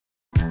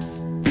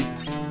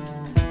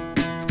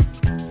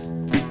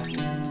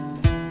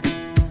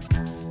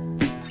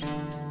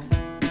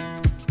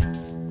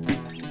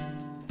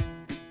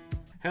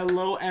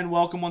Hello and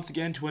welcome once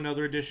again to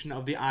another edition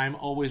of the I'm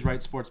Always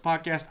Right Sports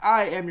Podcast.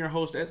 I am your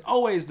host, as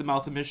always, the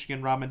Mouth of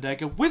Michigan, Rob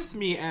Mendeca. With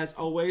me, as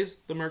always,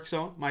 the Merc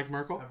Zone, Mike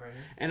Merkel. I'm right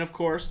here. And of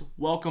course,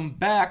 welcome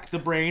back, the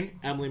Brain,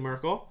 Emily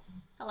Merkel.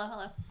 Hello.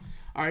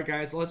 All right,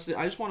 guys,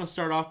 I just want to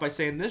start off by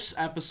saying this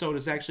episode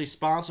is actually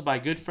sponsored by a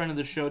good friend of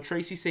the show,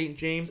 Tracy St.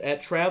 James at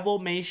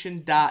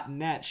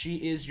TravelMation.net. She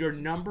is your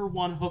number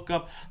one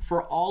hookup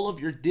for all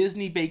of your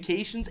Disney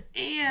vacations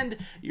and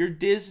your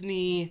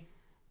Disney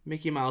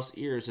Mickey Mouse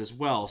ears as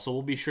well. So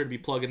we'll be sure to be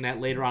plugging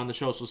that later on in the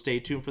show, so stay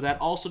tuned for that.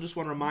 Also, just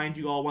want to remind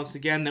you all once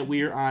again that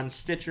we are on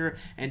Stitcher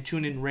and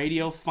TuneIn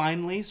Radio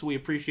finally, so we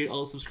appreciate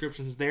all the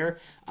subscriptions there.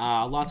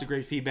 Lots of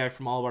great feedback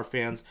from all of our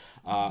fans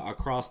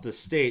across the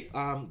state.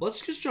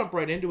 Let's just jump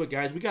right into it,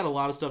 guys. We got a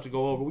lot of stuff to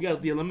go over. We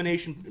got the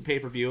Elimination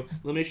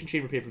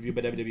Chamber pay-per-view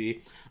by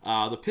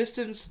WWE. The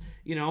Pistons,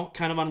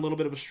 kind of on a little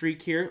bit of a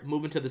streak here,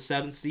 moving to the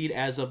 7th seed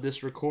as of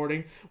this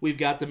recording. We've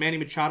got the Manny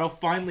Machado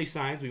finally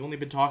signs. We've only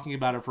been talking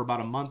about it for about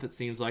a month, it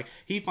seems like.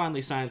 He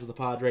finally signs with the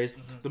Padres.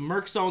 Mm-hmm. The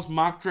Merc Zone's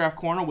Mock Draft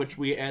Corner, which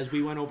we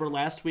went over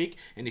last week,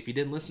 and if you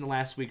didn't listen to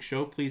last week's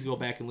show, please go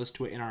back and listen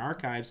to it in our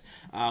archives.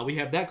 We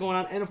have that going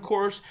on, and of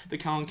course, the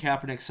Colin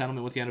Kaepernick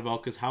settlement with the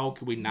NFL, because how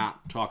could we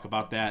not talk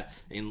about that?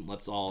 And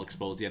let's all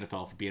expose the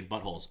NFL for being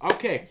buttholes.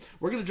 Okay,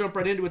 we're going to jump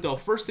right into it, though.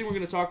 First thing we're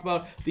going to talk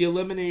about, the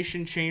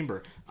Elimination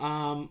Chamber.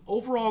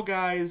 Overall,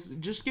 guys,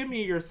 just give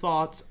me your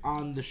thoughts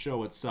on the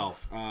show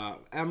itself. I'm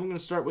going to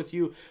start with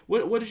you.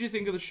 What did you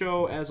think of the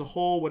show as a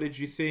whole? What did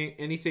you think?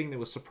 Anything that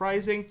was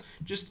surprising?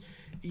 Just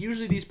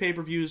usually these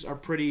pay-per-views are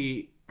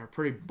pretty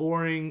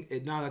boring.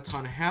 Not a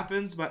ton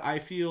happens, but I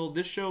feel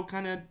this show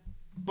kind of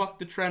bucked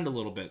the trend a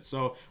little bit.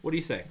 So, what do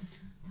you say?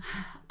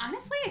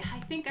 Honestly, I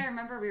think I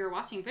remember we were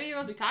watching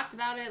videos. We talked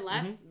about it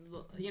last,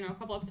 a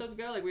couple episodes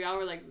ago. Like, we all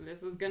were like,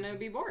 this is going to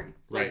be boring.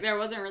 Right. Like, there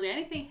wasn't really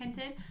anything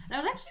hinted. And I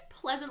was actually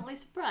pleasantly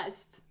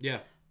surprised. Yeah.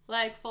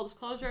 Like, full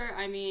disclosure,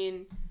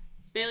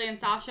 Bayley and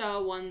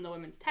Sasha won the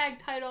women's tag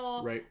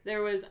title. Right.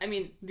 There was,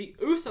 the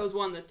Usos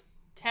won the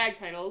tag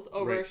titles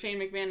over Right. Shane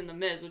McMahon and The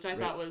Miz, which I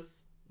thought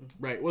was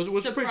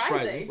was pretty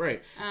surprising.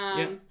 Right.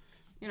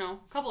 A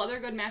couple other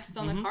good matches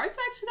on the card, so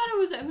I actually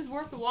thought it was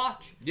worth a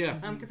watch. Yeah.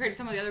 Compared to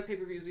some of the other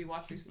pay-per-views we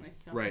watched recently.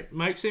 So. Right.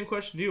 Mike, same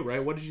question to you,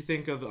 right? What did you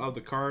think of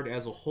the card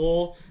as a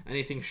whole?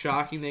 Anything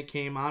shocking that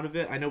came out of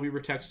it? I know we were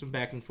texting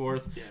back and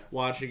forth,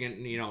 watching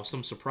it,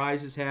 some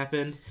surprises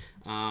happened.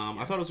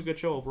 I thought it was a good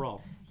show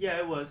overall. Yeah,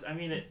 it was.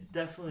 It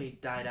definitely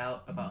died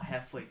out about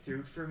halfway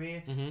through for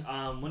me.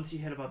 Mm-hmm. Once you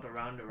hit about the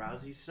Ronda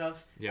Rousey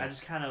stuff, I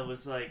just kind of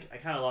was like, I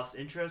kind of lost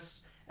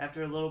interest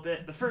after a little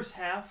bit. The first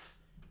half,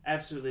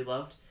 absolutely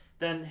loved.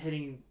 Then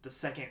hitting the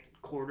second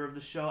quarter of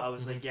the show, I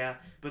was like, yeah.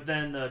 But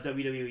then the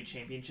WWE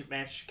Championship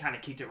match kind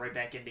of kicked it right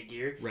back into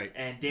gear. Right.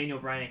 And Daniel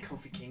Bryan and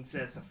Kofi Kingston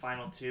as the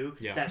final two.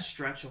 Yeah. That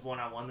stretch of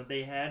one-on-one that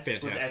they had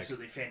was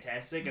absolutely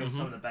fantastic. It was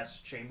some of the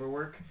best chamber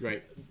work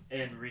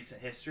in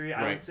recent history,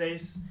 I would say.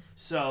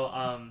 So,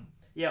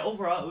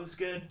 overall, it was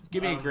good.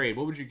 Give me a grade.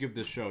 What would you give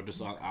this show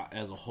just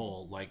as a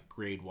whole, like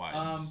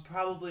grade-wise?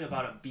 Probably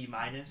about a B-. B-?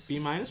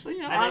 Well, honestly,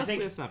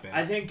 it's not bad.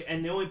 I think,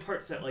 and the only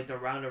parts that, like, the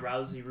Ronda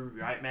Rousey Ruby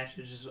Riott match,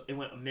 it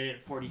went 1 minute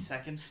and 40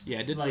 seconds. Yeah,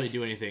 it didn't really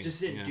do anything.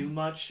 Just didn't do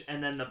much,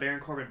 and then the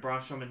Baron Corbin Braun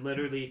Strowman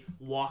literally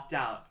walked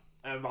out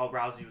while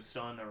Rousey was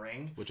still in the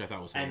ring. Which I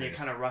thought was hilarious. And they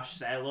kind of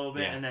rushed that a little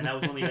bit, and then that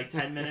was only like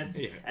 10 minutes,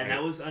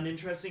 that was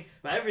uninteresting.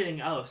 But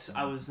everything else,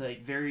 I was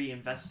like very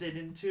invested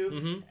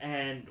into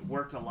and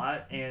worked a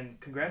lot. And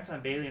congrats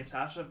on Bayley and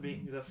Sasha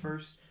being the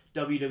first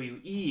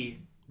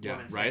WWE. Yeah,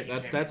 right.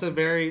 That's a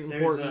very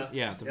important.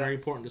 It's a very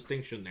important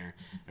distinction there.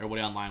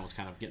 Everybody online was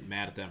kind of getting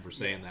mad at them for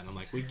saying that. I'm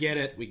like, we get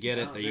it.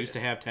 They used to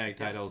have tag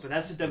titles. But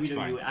that's the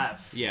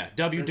WWF. Yeah,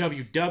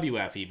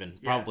 WWF even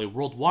probably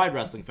Worldwide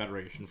Wrestling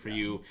Federation for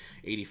you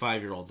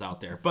 85-year-olds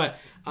out there. But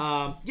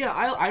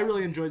I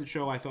really enjoyed the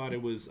show. I thought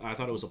it was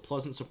a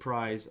pleasant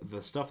surprise.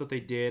 The stuff that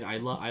they did, I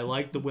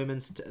liked the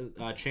women's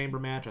chamber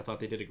match. I thought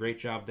they did a great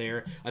job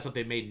there. I thought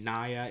they made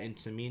Nia and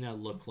Tamina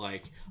look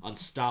like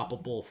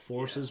unstoppable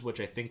forces, which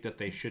I think that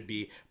they should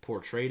be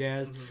portrayed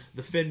as.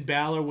 The Finn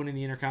Balor winning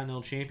the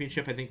Intercontinental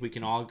Championship, I think we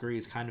can all agree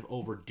is kind of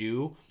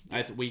overdue.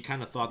 We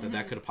kind of thought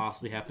that could have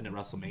possibly happened at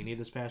WrestleMania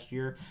this past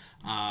year.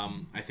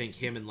 I think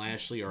him and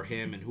Lashley, or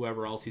him and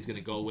whoever else he's going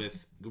to go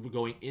with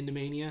going into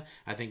Mania,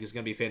 I think is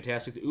going to be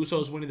fantastic. The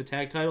Usos winning the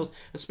tag titles,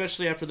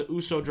 especially after the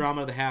Uso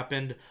drama that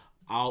happened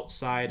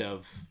outside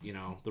of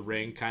the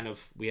ring. Kind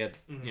of we had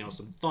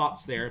some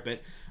thoughts there,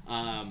 but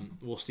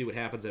we'll see what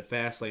happens at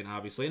Fastlane,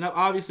 obviously. And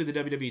obviously the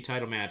WWE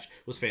title match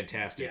was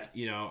fantastic.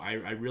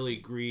 I really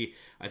agree.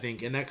 I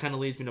think, and that kind of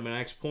leads me to my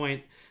next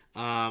point.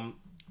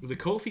 The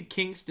Kofi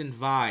Kingston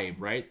vibe,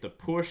 right? The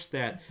push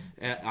that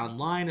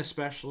online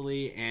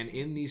especially, and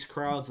in these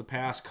crowds the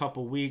past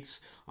couple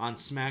weeks on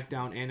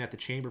SmackDown and at the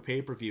Chamber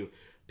pay-per-view,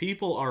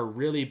 people are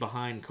really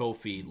behind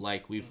Kofi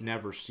like we've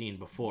never seen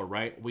before,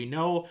 right? We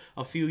know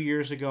a few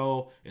years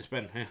ago, it's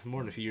been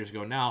more than a few years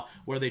ago now,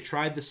 where they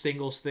tried the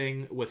singles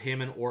thing with him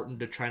and Orton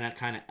to try to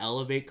kind of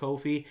elevate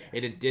Kofi,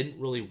 and it didn't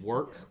really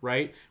work,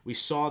 right? We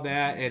saw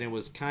that, and it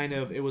was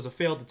a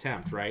failed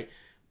attempt, right?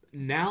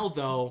 now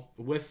though,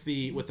 with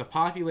the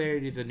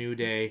popularity of the New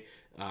Day,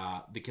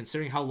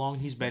 considering how long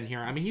he's been here,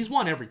 I mean, he's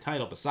won every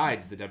title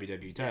besides the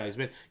WWE title. He's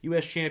been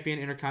U.S. champion,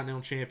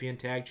 Intercontinental champion,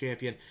 tag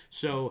champion.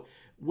 So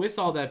with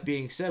all that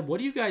being said, what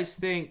do you guys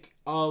think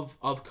of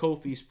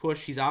Kofi's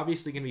push? He's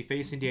obviously going to be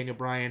facing Daniel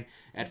Bryan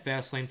at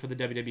Fastlane for the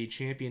WWE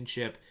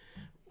Championship.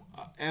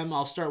 Em,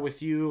 I'll start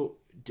with you.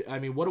 I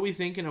mean, what are we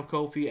thinking of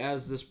Kofi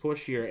as this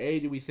push here?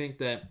 Do we think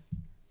that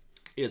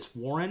it's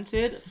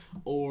warranted,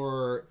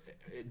 or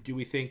do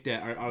we think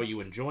that are you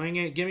enjoying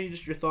it? Give me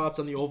just your thoughts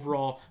on the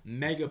overall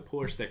mega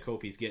push that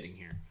Kofi's getting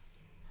here.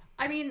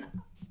 I mean,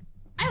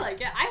 I like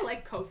it. I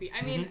like Kofi.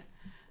 I mean,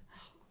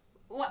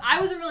 I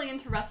wasn't really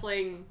into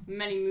wrestling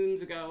many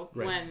moons ago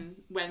when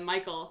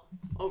Michael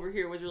over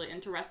here was really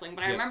into wrestling,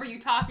 but I remember you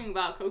talking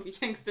about Kofi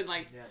Kingston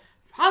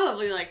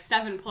probably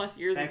 7+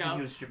 years ago. Back when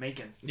he was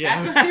Jamaican.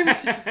 Yeah. Back when he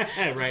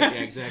was, right, yeah,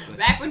 exactly.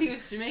 Back when he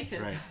was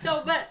Jamaican. Right.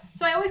 So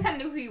I always kind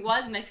of knew who he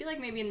was, and I feel like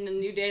maybe in the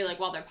New Day,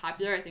 while they're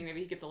popular, I think maybe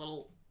he gets a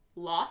little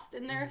lost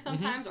in there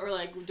sometimes, or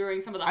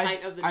during some of the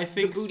height of the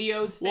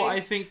Budios phase. Well, I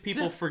think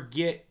people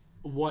forget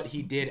what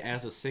he did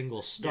as a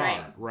single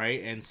star,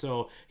 right? And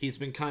so he's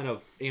been kind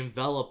of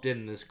enveloped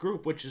in this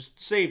group, which has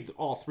saved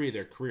all three of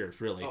their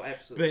careers, really. Oh,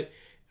 absolutely. But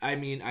I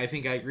mean, I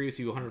think I agree with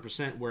you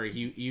 100% where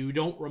you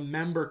don't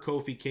remember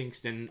Kofi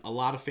Kingston. A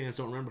lot of fans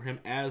don't remember him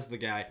as the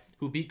guy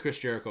who beat Chris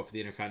Jericho for the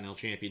Intercontinental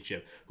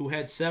Championship, who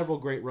had several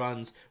great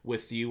runs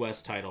with the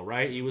U.S. title,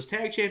 right? He was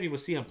tag champion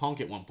with CM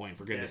Punk at one point,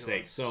 for goodness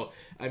sake. So,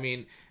 I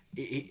mean,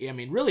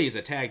 really, he's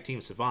a tag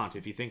team savant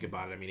if you think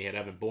about it. I mean, he had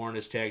Evan Bourne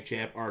as tag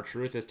champ,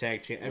 R-Truth as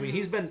tag champ. I mean,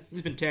 he's been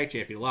tag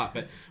champion a lot.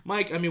 But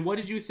Mike, I mean, what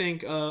did you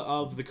think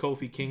of the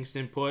Kofi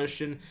Kingston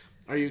push? And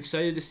are you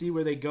excited to see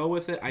where they go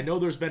with it? I know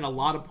there's been a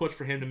lot of push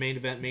for him to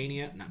have that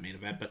Mania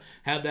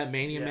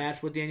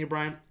match with Daniel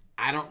Bryan.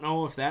 I don't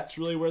know if that's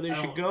really where they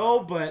should go,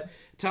 but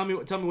tell me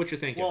what you're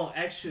thinking. Well,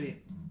 actually,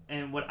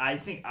 and what I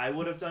think I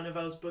would have done if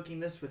I was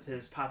booking this with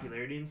his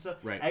popularity and stuff,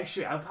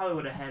 actually, I probably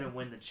would have had him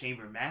win the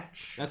Chamber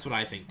match. That's what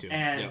I think, too.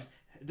 And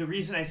the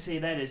reason I say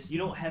that is you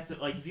don't have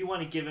to, if you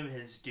want to give him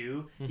his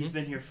due, he's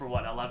been here for,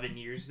 11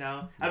 years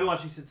now? I've been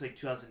watching since,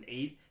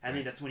 2008. I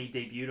think that's when he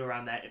debuted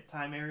around that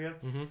time area.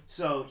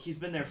 So he's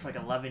been there for,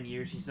 11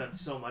 years. He's done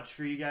so much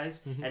for you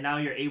guys. And now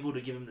you're able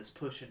to give him this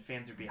push and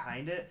fans are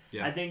behind it.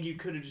 Yeah. I think you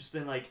could have just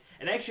been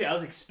and actually I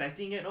was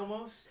expecting it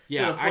almost.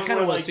 Yeah, I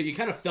kind of was too. You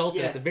kind of felt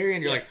it at the very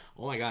end. You're like,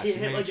 oh my gosh, he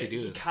hit, actually do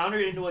this. He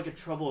countered into, a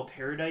Trouble of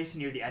Paradise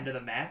near the end of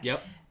the match.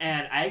 Yep.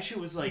 And I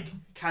actually was,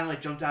 kind of,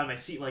 jumped out of my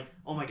seat,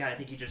 oh my god, I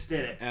think he just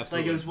did it.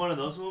 Absolutely. It was one of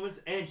those moments.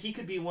 And he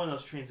could be one of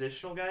those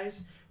transitional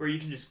guys where you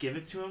can just give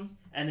it to him,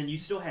 and then you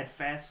still had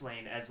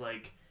Fastlane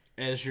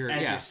as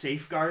your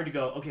safeguard to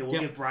go, okay, we'll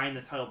give Bryan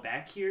the title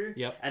back here,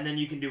 and then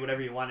you can do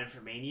whatever you wanted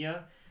for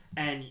Mania,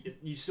 and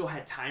you still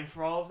had time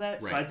for all of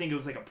that. So I think it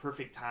was a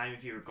perfect time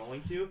if you were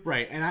going to.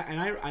 Right, and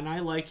I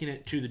liken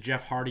it to the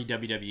Jeff Hardy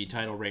WWE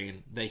title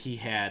reign that he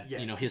had.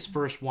 You know, his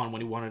first one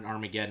when he won at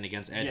Armageddon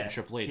against Edge and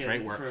Triple H,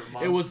 right? Where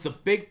it was the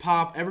big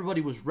pop, everybody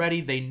was ready,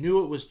 they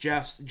knew it was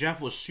Jeff's. Jeff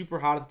was super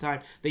hot at the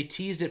time. They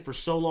teased it for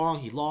so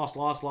long. He lost,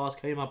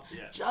 came up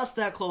just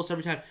that close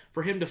every time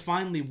for him to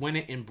finally win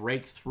it and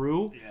break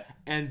through. Yeah.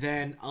 And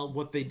then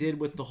what they did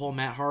with the whole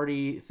Matt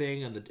Hardy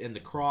thing and the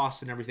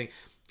cross and everything.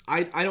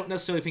 I don't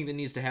necessarily think that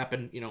needs to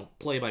happen,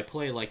 play by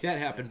play like that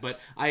happened, but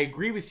I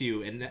agree with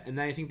you,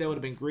 and I think that would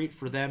have been great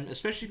for them,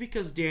 especially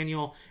because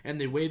Daniel and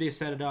the way they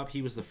set it up,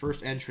 he was the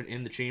first entrant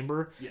in the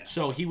Chamber,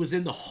 so he was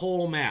in the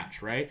whole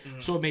match, right?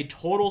 So it made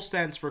total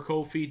sense for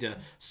Kofi to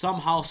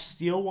somehow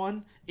steal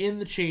one in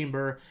the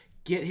Chamber,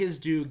 get his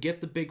due,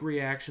 get the big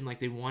reaction like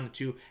they wanted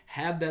to,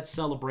 have that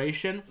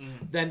celebration,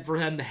 then for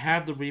them to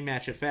have the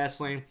rematch at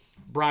Fastlane,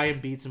 Bryan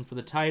beats him for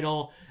the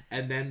title,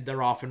 and then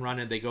they're off and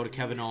running. They go to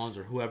Kevin Owens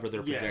or whoever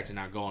they're projecting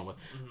out going with.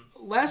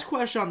 Last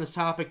question on this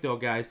topic, though,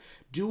 guys.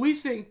 Do we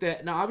think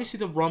that... Now, obviously,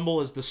 the Rumble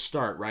is the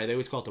start, right? They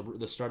always call it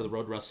the start of the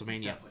road to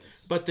WrestleMania. Definitely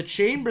is. But the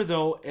Chamber,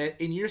 though,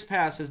 in years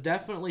past, has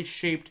definitely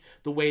shaped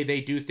the way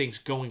they do things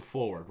going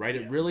forward, right?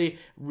 Yeah. It really,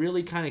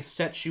 really kind of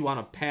sets you on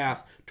a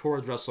path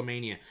towards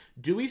WrestleMania.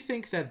 Do we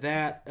think that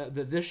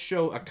this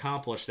show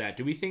accomplished that?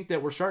 Do we think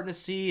that we're starting to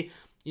see...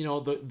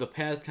 the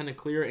path kind of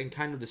clear and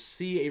kind of to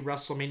see a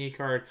WrestleMania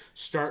card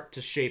start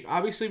to shape.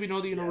 Obviously, we know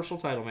the Universal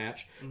title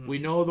match. We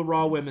know the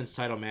Raw Women's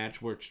title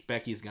match, which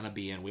Becky's going to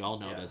be in. We all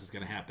know this is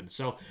going to happen.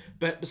 So,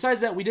 but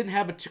besides that, we didn't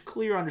have a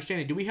clear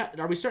understanding.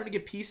 Are we starting to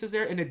get pieces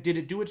there? And did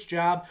it do its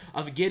job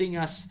of getting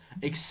us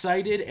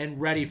excited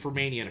and ready for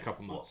Mania in a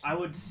couple months? Well, I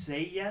would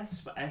say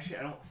yes, but actually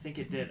I don't think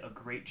it did a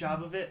great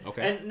job of it.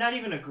 Okay. And not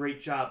even a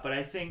great job, but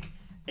I think...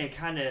 it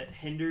kind of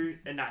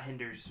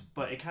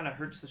but it kind of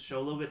hurts the show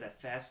a little bit that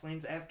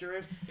Fastlane's after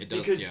it. It does,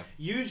 because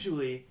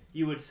usually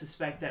you would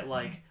suspect that,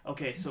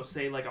 okay, so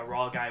say, a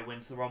Raw guy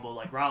wins the Rumble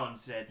like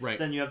Rollins did. Right.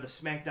 Then you have the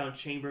SmackDown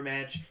Chamber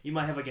match. You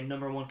might have, a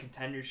number one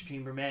contenders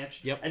Chamber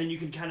match. Yep. And then you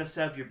can kind of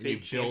set up your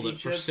big championships. You build it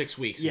for 6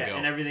 weeks and go.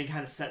 And everything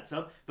kind of sets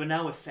up. But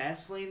now with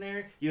Fastlane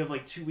there, you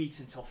have, 2 weeks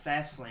until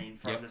Fastlane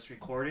from this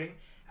recording.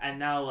 And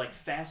now, like,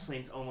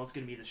 Fastlane's almost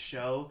going to be the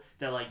show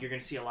that, like, you're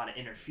going to see a lot of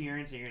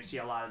interference and you're going to see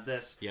a lot of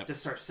this to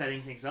start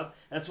setting things up.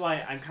 That's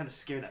why I'm kind of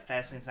scared that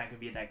Fastlane's not going to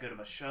be that good of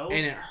a show.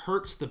 And it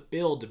hurts the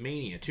build to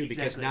Mania, too,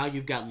 because now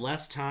you've got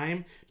less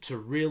time to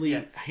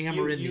really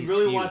hammer in these feuds. You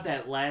really want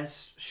that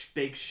last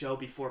big show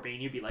before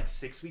Mania be, like,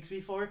 6 weeks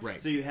before.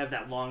 Right. So you have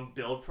that long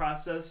build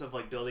process of,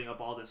 like, building up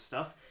all this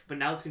stuff. But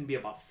now it's going to be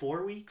about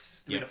 4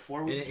 weeks, 3 to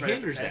 4 weeks. And it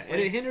hinders that. And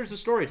it hinders the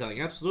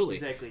storytelling, absolutely.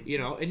 Exactly. You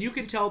know, and you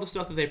can tell the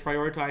stuff that they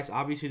prioritize.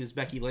 Obviously, this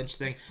Becky Lynch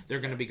thing, they're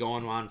going to be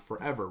going on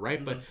forever, right?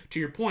 Mm-hmm. But to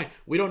your point,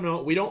 we don't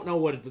know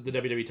what the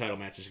WWE title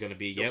match is going to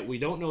be yet. We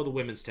don't know the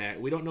women's tag.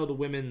 We don't know the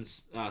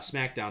women's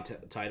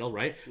SmackDown title,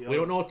 right? We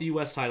don't know what the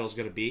U.S. title is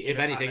going to be. If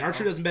anything,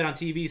 Archer hasn't been on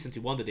TV since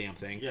he won the damn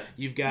thing.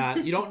 Yeah.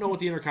 You don't know what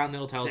the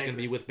Intercontinental title is going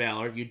to be with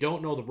Balor. You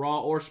don't know the Raw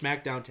or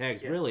SmackDown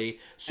tags really.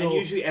 So and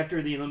usually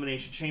after the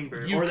Elimination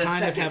Chamber or the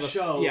second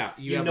show,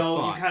 you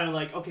kind of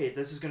like, okay,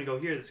 this is going to go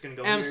here. This is going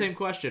to go here. And same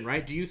question,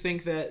 right? Do you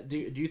think that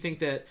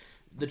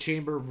the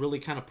Chamber really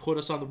kind of put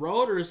us on the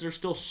road, or is there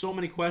still so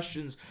many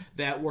questions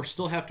that we'll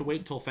still have to wait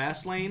until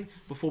Fastlane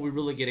before we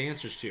really get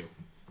answers to?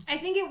 I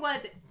think it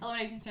was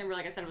Elimination Chamber,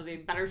 like I said, was a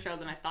better show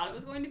than I thought it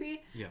was going to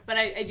be. Yeah. But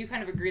I do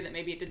kind of agree that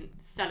maybe it didn't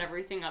set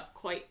everything up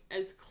quite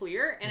as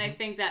clear, and I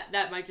think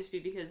that might just be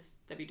because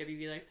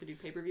WWE likes to do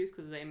pay-per-views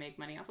because they make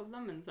money off of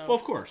them, and so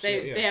of course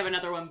they have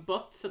another one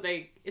booked, so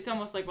it's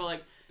almost like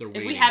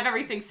if we have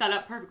everything set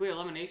up perfectly,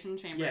 Elimination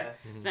Chamber,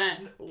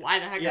 then why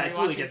the heck are we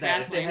totally watching get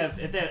that. Fastlane?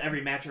 If they have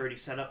every match already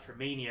set up for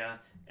Mania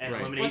and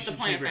Elimination What's the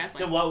Chamber, point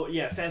of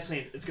then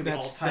Fastlane it's going to be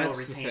all title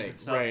retained and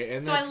stuff. Right,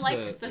 and so I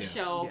liked the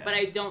show, Yeah. but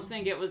I don't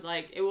think it was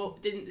like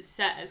didn't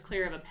set as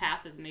clear of a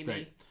path as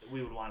maybe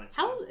we would want it to.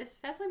 How has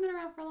Fastlane been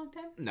around for a long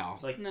time? No.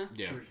 Like 2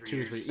 or 3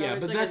 years. So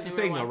but like that's the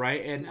thing, though,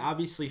 right? And Yeah.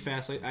 obviously,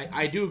 Fastlane.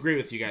 I do agree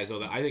with you guys, though,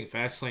 that I think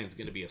Fastlane is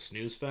going to be a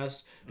snooze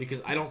fest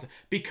because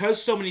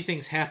because so many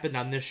things happened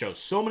on this show,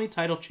 so many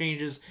title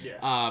changes,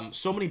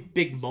 so many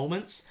big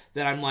moments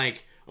that I'm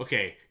like,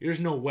 okay, there's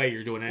no way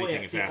you're doing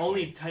anything in Fastlane. The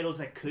only titles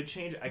that could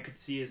change, I could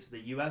see, is the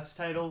U.S.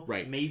 title,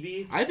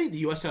 maybe. I think the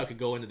U.S. title could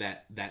go into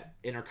that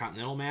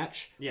Intercontinental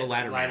match, the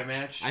ladder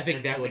match. I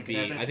think that would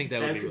be. I think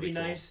that would be really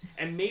cool. Nice.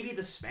 And maybe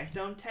the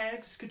SmackDown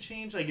tags could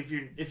change. Like if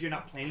you're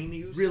not planning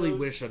the Usos. Really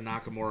wish a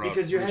Nakamura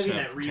because you're having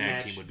that Rusev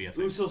tag team would be a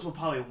thing. Usos will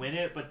probably win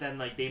it, but then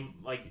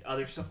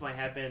other stuff might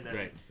happen.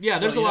 And, Yeah,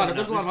 there's a lot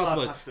of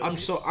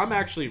possibilities. I'm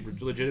actually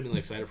legitimately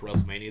excited for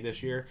WrestleMania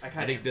this year.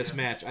 I think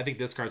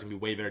this card's gonna be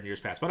way better than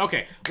years past. But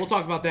okay, we'll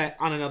talk about that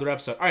on another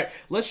episode. All right,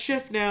 let's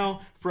shift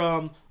now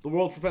from the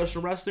World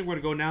Professional Wrestling. We're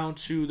going to go now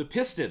to the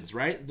Pistons,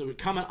 right? They're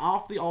coming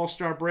off the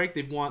All-Star break.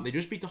 They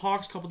just beat the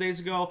Hawks a couple days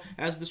ago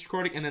as of this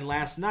recording, and then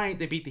last night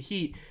they beat the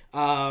Heat.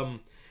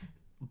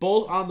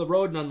 Both on the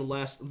road,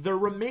 nonetheless. Their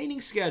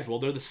remaining schedule,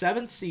 they're the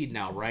 7th seed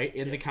now, right,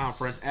 in the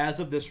conference as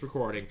of this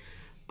recording.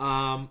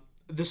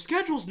 The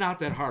schedule's not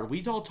that hard.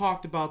 We all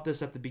talked about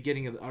this at the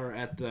beginning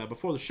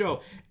before the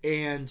show,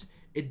 and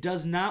it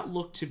does not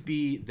look to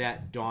be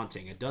that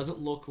daunting. It doesn't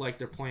look like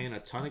they're playing a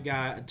ton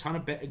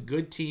of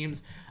good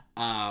teams.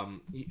 I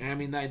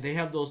mean, they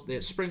have those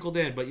they're sprinkled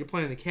in, but you're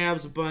playing the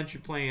Cavs a bunch.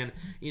 You're playing,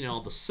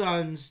 the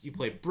Suns. You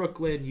play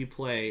Brooklyn. You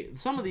play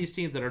some of these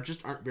teams that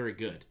aren't very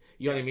good.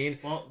 You know what I mean?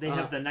 Well, they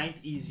have the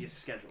 9th easiest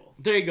schedule.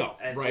 There you go.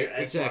 Right,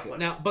 exactly.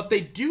 Now, but they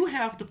do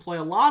have to play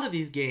a lot of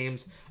these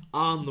games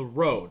on the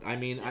road. I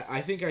mean, yes.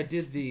 I think I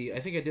did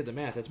the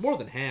math. That's more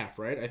than half,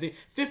 right? I think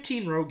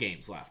 15 road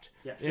games left.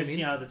 Yeah,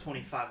 15 out of the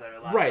 25 that are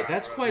allowed. Right,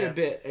 that's quite a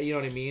bit. You know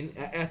what I mean?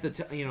 At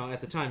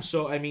the time.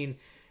 So I mean,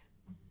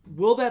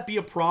 will that be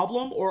a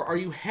problem, or are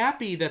you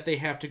happy that they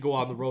have to go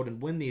on the road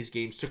and win these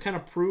games to kind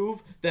of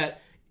prove that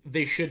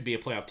they should be a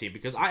playoff team?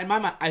 Because in my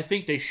mind, I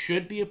think they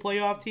should be a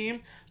playoff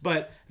team,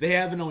 but they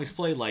haven't always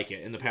played like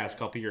it in the past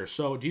couple of years.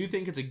 So do you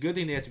think it's a good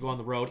thing they have to go on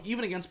the road,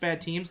 even against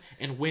bad teams,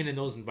 and win in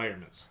those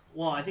environments?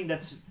 Well, I think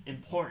that's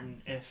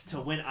important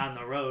to win on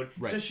the road,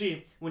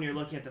 especially when you're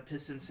looking at the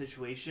Pistons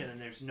situation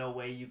and there's no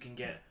way you can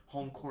get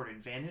home court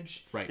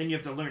advantage. Right. Then you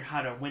have to learn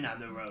how to win on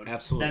the road.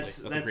 Absolutely.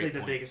 That's like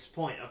the biggest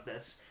point of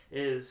this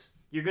is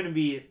you're going to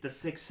be the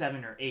 6,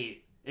 7, or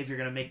 8 if you're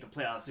going to make the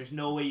playoffs. There's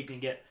no way you can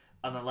get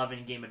an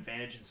 11-game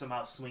advantage and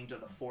somehow swing to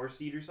the 4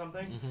 seed or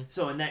something. Mm-hmm.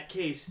 So in that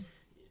case,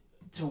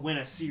 to win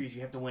a series,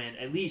 you have to win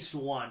at least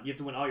one. You have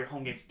to win all your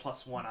home games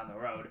plus 1 on the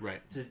road.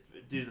 Right. To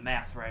do the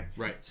math right.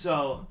 Right.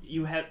 So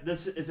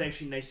this is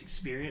actually a nice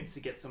experience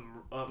to get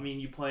some.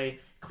 You play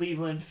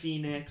Cleveland,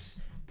 Phoenix,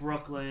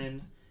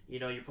 Brooklyn.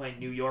 You're playing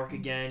New York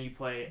again.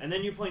 And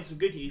then you're playing some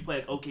good teams. You play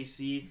like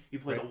OKC. You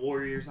play the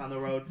Warriors on the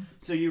road.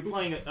 So you're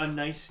playing a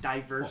nice,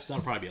 diverse. Well,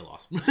 that'll probably be a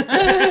loss.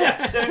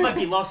 There might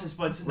be losses,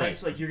 but it's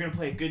nice. Like you're gonna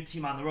play a good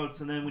team on the road.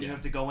 So then when you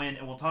have to go in,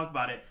 and we'll talk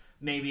about it,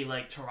 maybe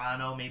like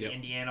Toronto, maybe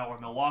Indiana or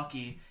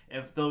Milwaukee,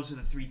 if those are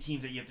the 3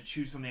 teams that you have to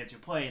choose from to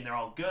play, and they're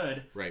all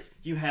good, right?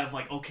 You have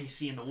like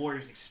OKC and the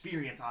Warriors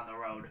experience on the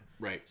road,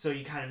 right? So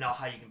you kind of know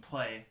how you can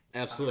play.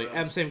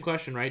 Absolutely. Same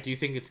question, right? Do you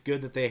think it's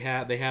good that they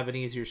have an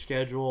easier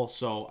schedule?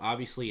 So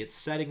obviously, it's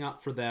setting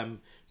up for them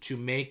to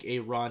make a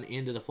run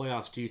into the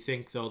playoffs. Do you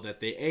think though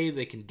that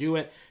they can do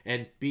it,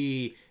 and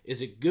B,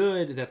 is it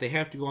good that they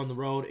have to go on the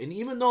road? And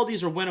even though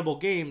these are winnable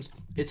games,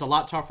 it's a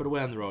lot tougher to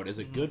win on the road. Is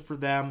it good for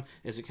them?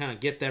 Is it kind of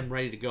get them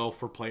ready to go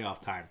for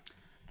playoff time?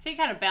 I think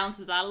it kind of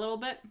balances out a little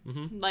bit.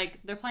 Like,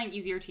 they're playing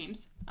easier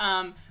teams,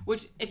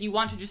 which if you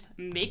want to just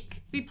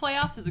make the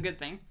playoffs is a good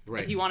thing.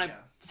 Right. If you want to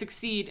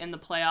succeed in the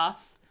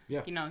playoffs,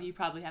 yeah. You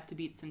probably have to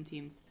beat some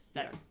teams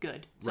that are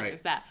good. So right.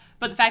 there's that.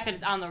 But the fact that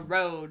it's on the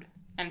road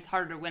and it's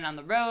harder to win on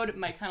the road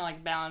might kind of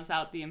like balance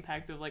out the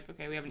impact of like,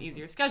 okay, we have an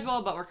easier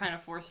schedule, but we're kind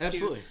of forced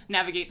to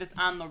navigate this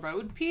on the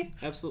road piece.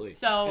 Absolutely.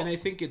 So, and I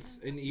think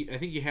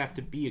you have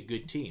to be a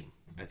good team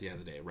at the end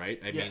of the day,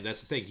 right? I mean,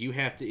 that's the thing. You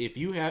have to if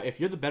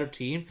you're the better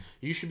team,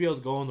 you should be able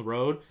to go on the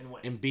road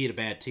and beat a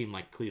bad team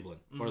like Cleveland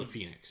or the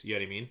Phoenix. You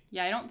know what I mean?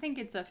 Yeah, I don't think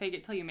it's a fake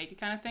it till you make it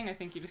kind of thing. I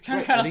think you just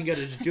kind of I think you got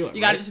to just do it.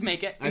 You got to just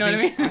make it. You know what I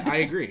mean? I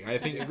agree. I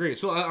agree.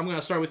 So I'm going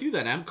to start with you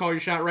then, Em. Call your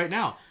shot right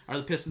now. Are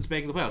the Pistons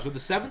making the playoffs? With the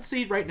 7th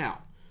seed right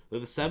now. They're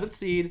the 7th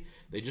seed.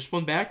 They just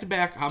won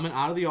back-to-back. Coming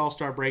out of the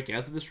All-Star break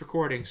as of this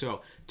recording.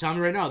 So tell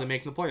me right now, they're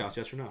making the playoffs,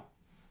 yes or no?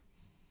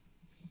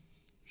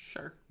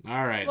 Sure.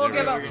 All right. We'll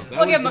give them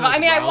a go. I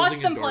mean, I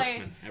watched them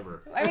play.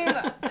 Ever.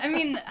 I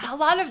mean, a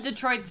lot of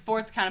Detroit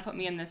sports kind of put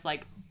me in this,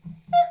 like,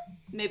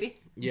 maybe.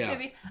 Yeah.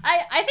 Maybe.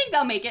 I think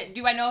they'll make it.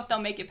 Do I know if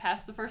they'll make it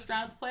past the first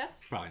round of the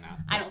playoffs? Probably not.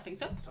 I don't think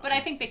so. But I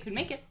think they could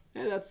make it.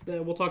 Yeah,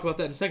 we'll talk about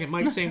that in a second.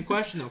 Mike, same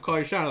question, though. Call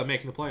your shot. Are they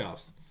making the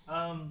playoffs?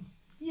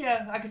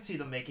 Yeah, I could see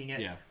them making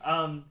it.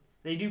 Yeah.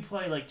 They do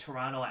play, like,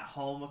 Toronto at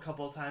home a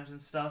couple of times and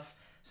stuff.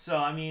 So,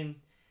 I mean,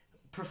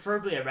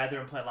 preferably I'd rather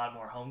them play a lot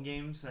more home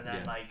games, and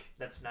then,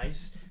 that's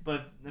nice.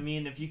 But, I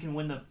mean, if you can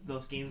win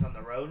those games on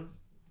the road,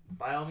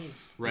 by all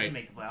means, you can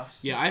make the playoffs.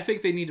 Yeah, I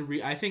think they need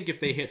to I think if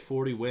they hit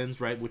 40 wins,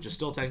 right, which is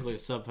still technically a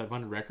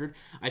sub-500 record,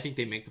 I think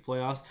they make the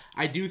playoffs.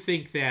 I do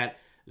think that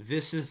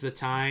this is the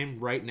time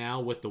right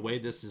now with the way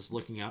this is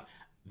looking up,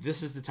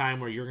 this is the time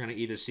where you're going to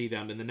either see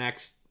them in the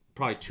next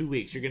probably 2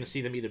 weeks. You're going to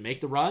see them either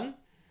make the run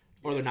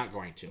or they're not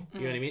going to. You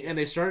know what I mean? And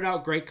they started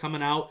out great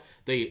coming out.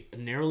 They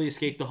narrowly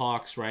escaped the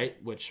Hawks, right?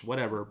 Which,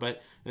 whatever.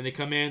 But then they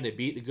come in, they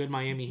beat the good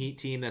Miami Heat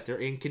team that they're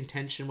in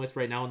contention with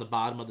right now in the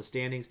bottom of the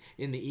standings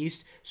in the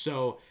East.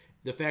 So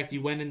the fact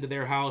you went into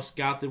their house,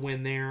 got the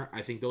win there,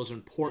 I think those are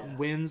important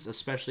wins,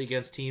 especially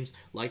against teams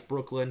like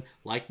Brooklyn,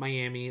 like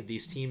Miami,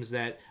 these teams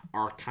that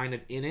are kind of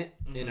in it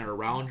and are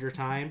around your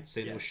time.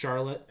 Same with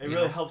Charlotte. It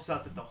really helps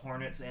out that the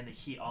Hornets and the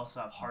Heat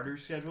also have harder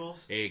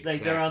schedules. Exactly.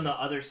 Like, they're on the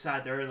other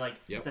side. They're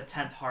like the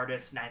 10th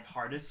hardest, 9th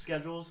hardest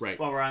schedules,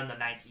 while we're on the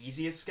 9th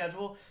easiest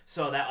schedule.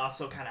 So that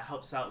also kind of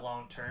helps out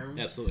long term.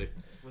 Absolutely.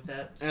 With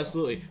that, so.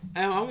 Absolutely.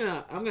 I'm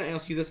gonna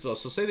ask you this though.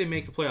 So say they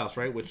make the playoffs,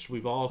 right? Which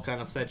we've all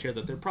kind of said here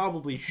that they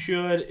probably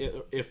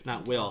should, if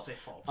not will.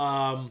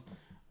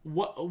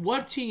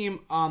 What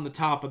team on the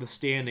top of the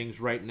standings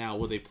right now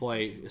will they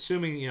play?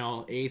 Assuming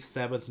 8th,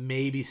 7th,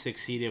 maybe 6th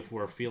seed if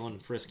we're feeling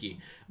frisky.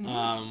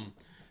 Who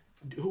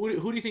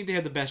do you think they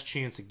have the best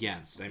chance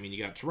against? I mean,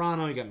 you got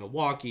Toronto, you got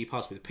Milwaukee,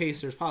 possibly the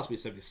Pacers, possibly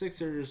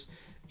 76ers.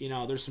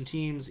 There's some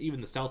teams, even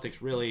the Celtics,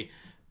 really.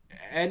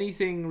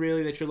 Anything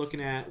really that you're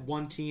looking at,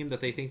 one team that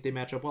they think they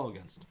match up well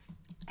against?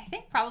 I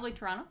think probably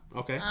Toronto.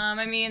 Okay.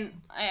 I mean,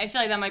 I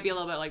feel like that might be a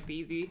little bit like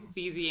the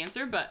easy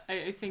answer, but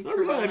I think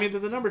Toronto. Really. I mean, they're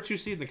the number 2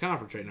 seed in the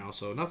conference right now,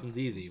 so nothing's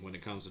easy when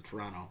it comes to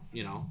Toronto.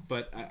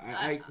 But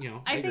I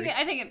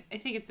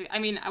think it's. I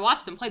mean, I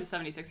watched them play the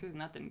 76ers,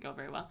 and that didn't go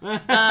very well.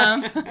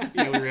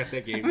 Yeah, we were at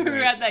that game. We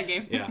were at that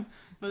game. Yeah.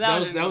 But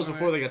that was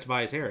before they got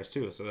Tobias Harris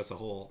too, so that's a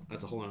whole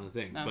other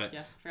thing. Oh, but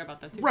yeah, forgot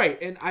about that too.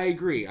 Right, and I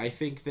agree. I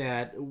think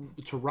that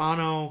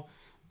Toronto.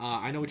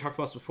 I know we talked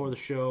about this before the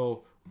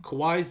show.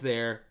 Kawhi's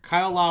there.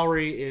 Kyle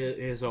Lowry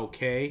is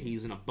okay.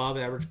 He's an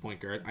above-average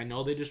point guard. I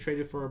know they just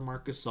traded for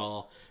Marc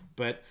Gasol,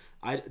 but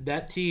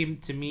that team,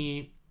 to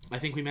me, I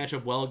think we match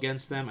up well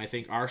against them. I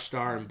think our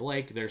star and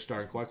Blake, their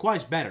star and Kawhi.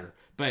 Kawhi's better,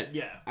 but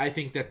I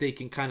think that they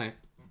can kind of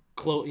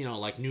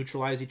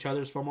neutralize each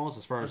other's almost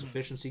as far as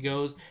efficiency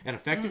goes and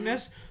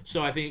effectiveness.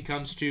 So I think it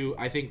comes to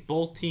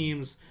both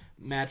teams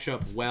match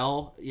up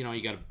well.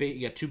 You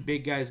got 2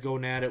 big guys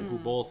going at it who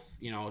both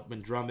have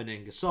been Drummond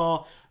and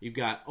Gasol. You've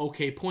got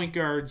okay point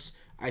guards.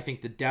 I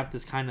think the depth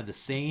is kind of the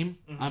same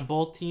on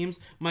both teams.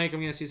 Mike, I'm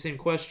going to ask you the same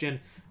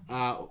question.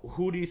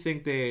 Who do you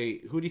think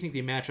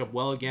they match up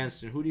well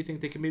against, and who do you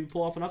think they can maybe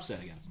pull off an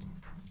upset against?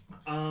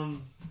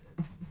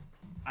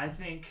 I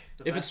think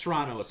if it's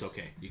Toronto, it's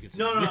okay. You can say.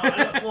 No.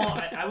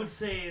 I would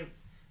say,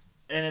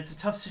 and it's a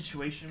tough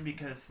situation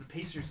because the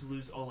Pacers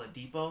lose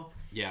Oladipo.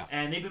 Yeah.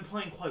 And they've been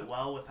playing quite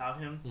well without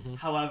him.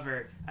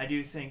 However, I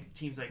do think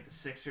teams like the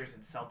Sixers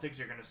and Celtics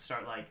are going to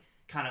start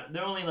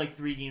they're only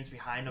 3 games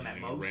behind them at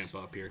most. Ramp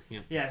up here.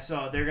 Yeah,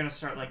 so they're going to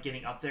start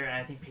getting up there, and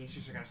I think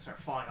Pacers are going to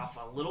start falling off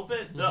a little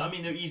bit. I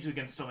mean, they're easily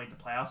going to still make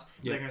the playoffs,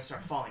 but they're going to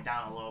start falling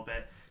down a little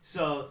bit.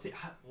 So,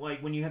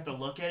 like, when you have to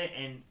look at it,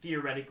 and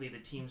theoretically the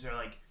teams are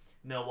like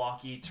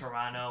Milwaukee,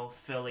 Toronto,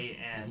 Philly,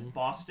 and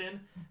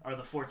Boston are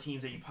the 4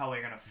 teams that you probably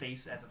are going to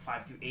face as a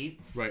 5 through 8.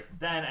 Right.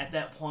 Then at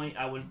that point,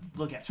 I would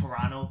look at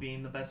Toronto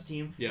being the best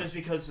team, just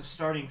because the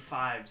starting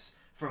 5s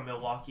from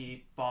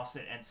Milwaukee,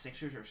 Boston, and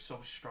Sixers are so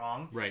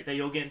strong that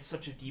you'll get in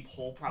such a deep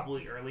hole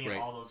probably early in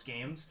all those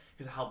games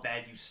because of how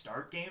bad you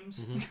start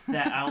games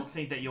that I don't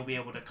think that you'll be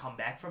able to come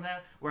back from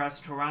that. Whereas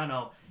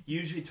Toronto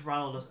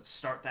doesn't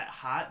start that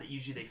hot. That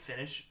usually they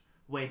finish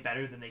way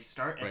better than they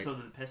start, and so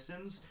do the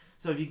Pistons.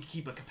 So if you can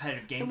keep a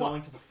competitive game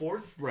going to the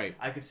 4th,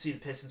 I could see the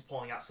Pistons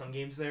pulling out some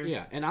games there.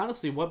 Yeah, and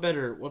honestly, what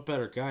better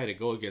guy to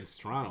go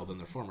against Toronto than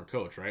their former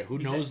coach, right? Who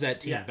knows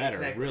that team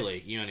better,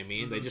 really? You know what I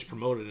mean? They just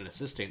promoted an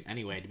assistant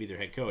anyway to be their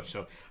head coach.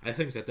 So I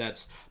think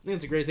that's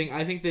a great thing.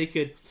 I think they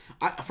could,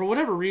 for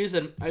whatever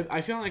reason,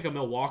 I feel like a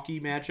Milwaukee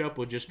matchup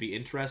would just be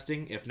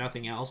interesting, if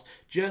nothing else,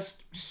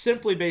 just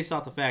simply based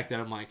off the fact that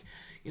I'm like,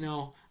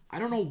 I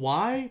don't know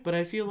why, but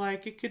I feel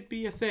like it could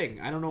be a thing.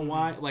 I don't know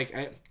why. Like,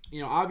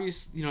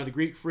 obviously, the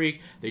Greek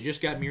Freak, they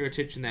just got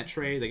Mirotic in that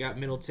trade. They got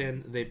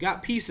Middleton. They've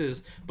got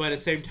pieces, but at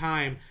the same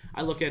time,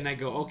 I look at it and I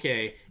go,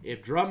 okay,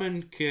 if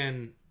Drummond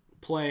can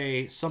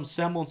play some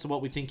semblance of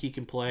what we think he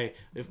can play,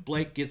 if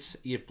Blake gets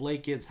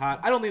hot,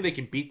 I don't think they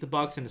can beat the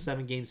Bucks in a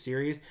 7-game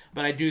series,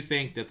 but I do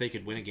think that they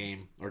could win a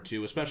game or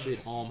two, especially at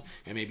home,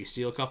 and maybe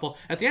steal a couple.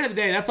 At the end of the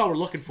day, that's all we're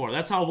looking for.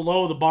 That's how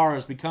low the bar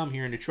has become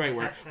here in Detroit,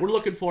 where we're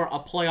looking for a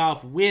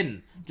playoff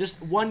win. Just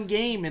one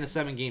game in a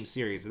 7-game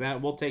series.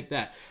 We'll take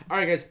that. All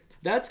right, guys,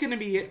 that's going to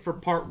be it for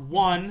part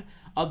 1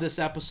 of this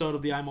episode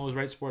of the I'm Always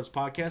Right Sports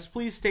Podcast.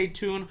 Please stay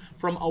tuned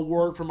from a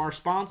word from our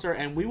sponsor,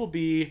 and we will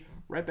be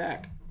right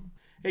back.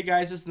 Hey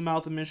guys, this is the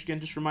Mouth of Michigan.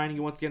 Just reminding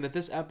you once again that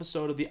this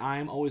episode of the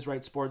I'm Always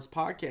Right Sports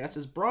Podcast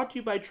is brought to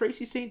you by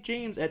Tracy St.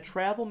 James at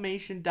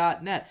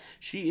TravelMation.net.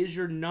 She is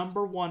your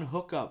 #1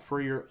 hookup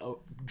for your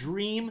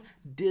dream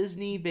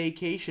Disney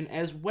vacation,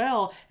 as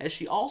well as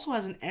she also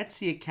has an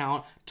Etsy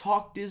account,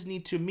 Talk Disney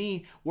to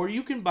Me, where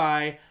you can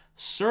buy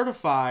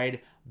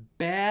certified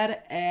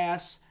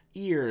badass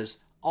ears,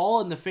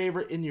 all in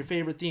your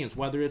favorite themes,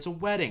 whether it's a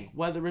wedding,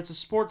 whether it's a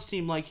sports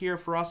team like here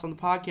for us on the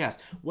podcast,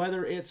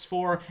 whether it's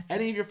for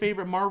any of your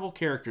favorite Marvel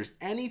characters,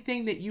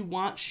 anything that you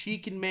want, she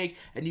can make,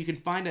 and you can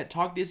find at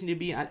Talk Disney to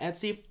Be on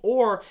Etsy,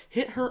 or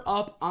hit her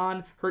up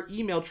on her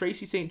email,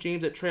 TracySt.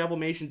 James at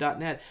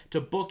TravelMation.net, to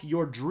book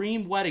your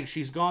dream wedding.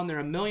 She's gone there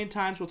a million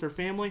times with her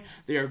family.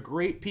 They are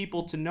great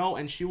people to know,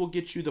 and she will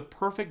get you the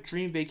perfect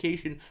dream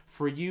vacation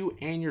for you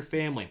and your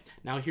family.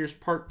 Now here's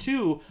part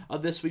 2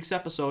 of this week's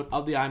episode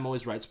of the I'm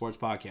Always Right Sports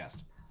Podcast.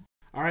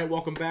 All right,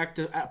 welcome back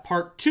to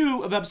part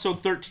 2 of episode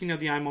 13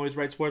 of the I'm Always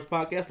Right Sports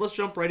Podcast. Let's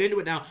jump right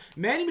into it now.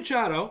 Manny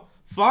Machado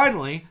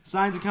finally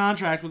signs a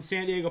contract with the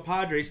San Diego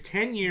Padres,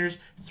 10 years,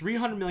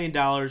 $300 million.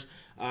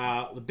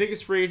 The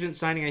biggest free agent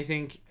signing, I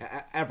think,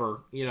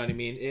 ever. You know what I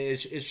mean?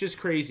 It's just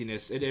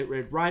craziness.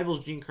 It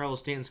rivals Giancarlo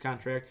Stanton's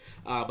contract,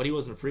 but he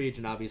wasn't a free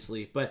agent,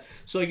 obviously. But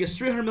so he gets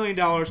 $300 million.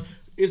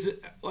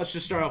 Let's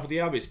just start off with the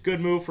obvious. Good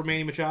move for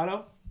Manny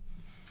Machado?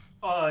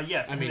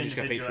 Yeah. I mean, you just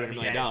got paid $300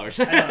 million. I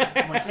know.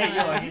 I'm like, hey,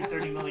 I get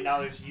 $30 million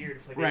a year to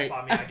play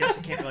baseball. I mean, I guess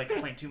I can't really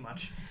complain too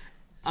much.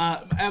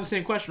 I have the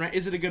same question, right?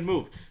 Is it a good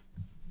move?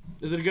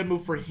 Is it a good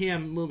move for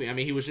him moving? I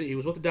mean, he was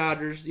with the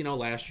Dodgers,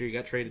 last year. He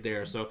got traded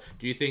there. So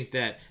do you think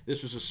that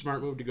this was a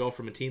smart move to go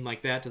from a team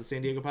like that to the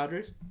San Diego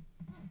Padres?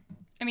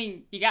 I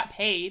mean, you got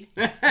paid.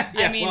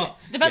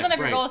 Depends on if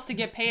your goal is to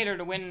get paid or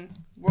to win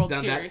World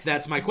Series.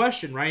 That's my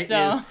question, right?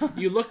 So. Is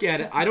you look at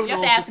it, I don't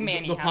know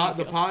if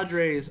the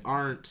Padres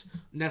aren't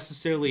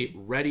necessarily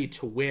ready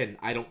to win,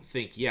 I don't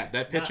think yet.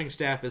 That pitching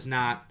staff is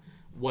not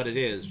what it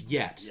is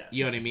yet. Yes.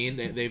 You know what I mean?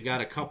 They've got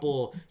a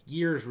couple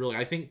years, really.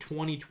 I think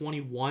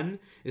 2021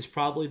 is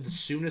probably the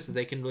soonest that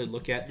they can really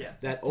look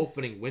at that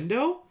opening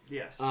window.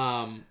 Yes.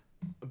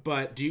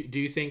 But do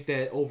you think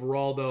that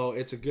overall, though,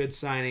 it's a good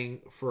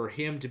signing for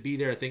him to be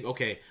there? I think,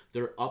 okay,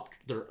 they're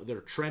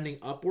trending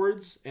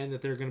upwards, and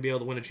that they're going to be able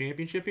to win a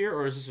championship here,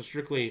 or is this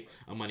strictly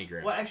a money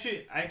grab? Well,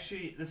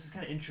 actually, this is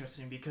kind of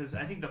interesting because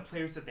I think the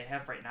players that they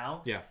have right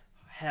now,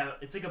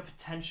 it's like a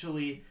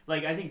potentially,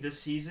 like, I think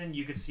this season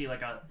you could see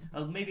like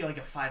maybe like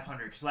a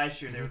 500, because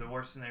last year they were the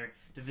worst in their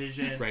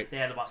division. Right. They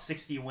had about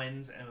 60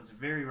 wins, and it was a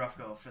very rough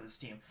go for this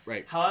team.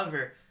 Right.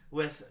 However,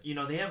 with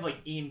they have like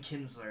Ian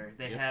Kinsler,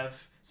 they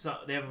have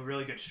a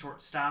really good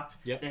shortstop.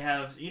 Yep. They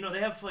have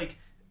like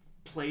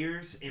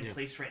players in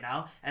place right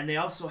now, and they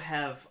also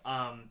have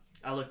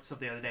I looked this up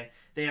the other day.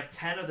 They have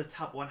 10 of the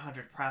top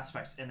 100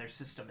 prospects in their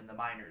system in the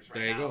minors right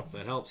now. There you go.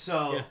 That helps.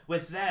 So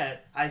with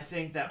that, I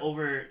think that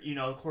over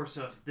the course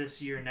of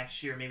this year,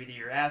 next year, maybe the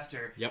year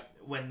after,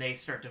 when they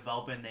start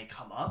developing, they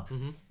come up.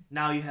 Mm-hmm.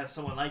 Now you have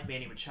someone like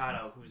Manny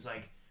Machado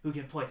who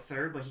can play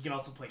third, but he can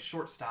also play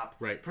shortstop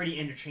pretty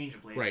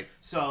interchangeably. Right.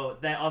 So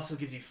that also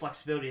gives you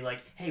flexibility.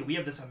 Like, hey, we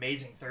have this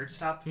amazing third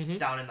stop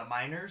down in the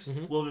minors.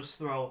 Mm-hmm. We'll just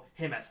throw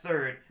him at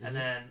third, and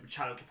then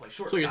Machado can play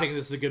shortstop. So you're thinking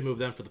this is a good move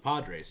then for the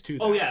Padres, too?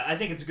 Oh, yeah. I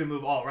think it's a good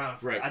move all around.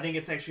 I think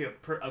it's actually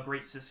a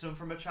great system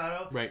for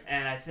Machado. Right.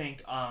 And I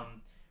think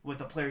with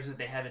the players that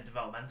they have in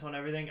developmental and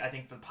everything, I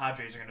think the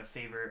Padres are going to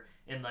favor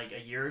in like a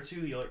year or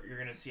two. You're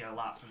going to see a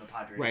lot from the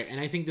Padres. Right, and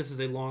I think this is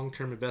a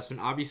long-term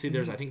investment. Obviously,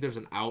 I think there's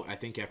an out. I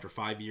think after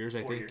 5 years.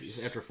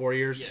 After 4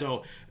 years. Yeah.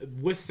 So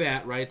with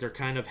that, right, they're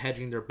kind of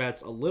hedging their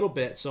bets a little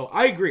bit. So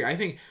I agree. I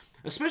think,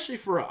 especially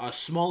for a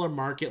smaller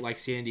market like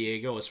San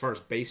Diego, as far as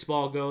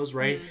baseball goes,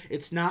 right?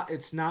 It's not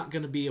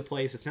going to be a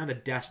place. It's not a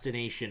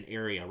destination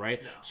area,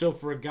 right? No. So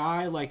for a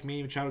guy like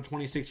Manny Machado,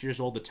 26 years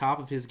old, the top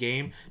of his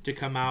game, to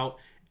come out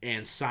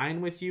and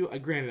sign with you,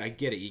 granted, I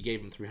get it. You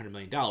gave him $300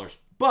 million.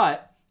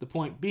 But the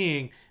point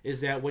being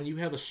is that when you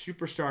have a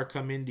superstar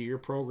come into your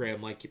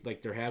program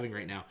like they're having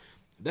right now,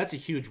 that's a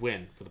huge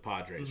win for the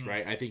Padres,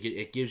 right? I think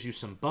it gives you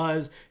some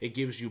buzz. It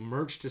gives you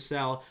merch to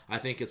sell. I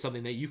think it's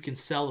something that you can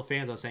sell the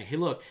fans on, saying, hey,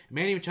 look,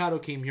 Manny Machado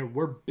came here.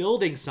 We're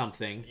building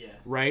something,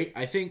 right?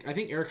 I think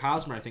Eric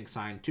Hosmer,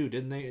 signed too,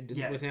 didn't they?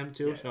 With him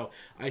too? Yeah. So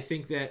I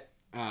think that,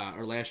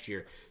 or last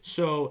year.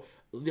 So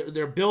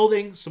they're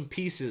building some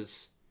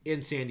pieces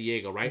in San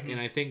Diego, right? And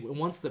I think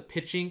once the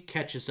pitching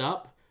catches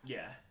up,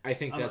 I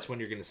think that's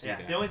when you're going to see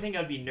that. The only thing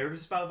I'd be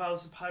nervous about if I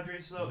was the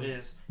Padres, though,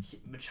 is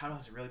Machado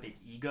has a really big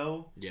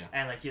ego. Yeah.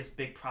 And, he has a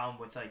big problem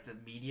with, the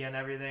media and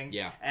everything.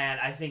 Yeah. And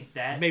I think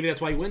that... Maybe that's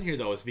why he went here,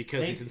 though, is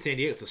because he's in San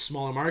Diego. It's a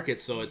smaller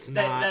market, so it's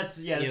not... That's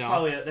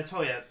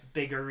probably a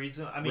bigger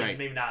reason. I mean,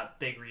 maybe not a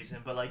big reason,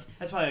 but,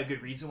 that's probably a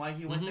good reason why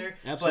he went there.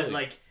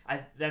 Absolutely.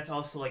 But, that's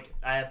also,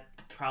 I have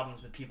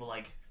problems with people,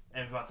 and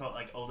if I thought,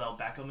 Odell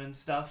Beckham and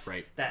stuff,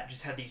 that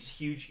just have these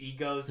huge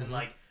egos and,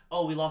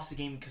 oh, we lost the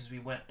game because we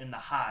went in the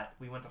hot.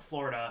 We went to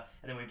Florida,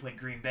 and then we played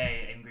Green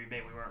Bay, and Green Bay,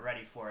 we weren't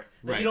ready for it.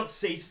 You don't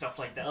say stuff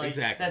like that.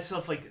 Exactly. That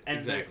stuff,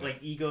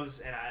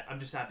 egos, and I'm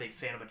just not a big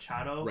fan of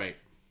Machado. Right.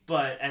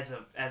 But as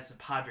a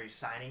Padres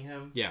signing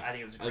him, I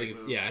think it was a great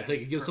move. I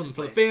think it gives something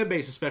for the fan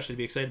base, especially, to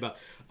be excited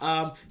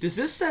about. Does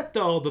this set,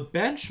 though, the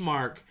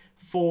benchmark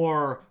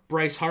for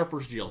Bryce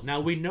Harper's deal? Now,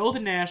 we know the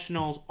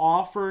Nationals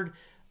offered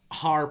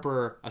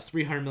Harper a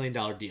 $300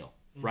 million deal,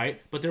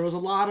 right? But there was a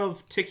lot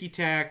of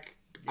ticky-tack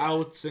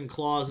outs and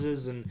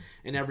clauses and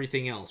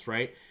everything else,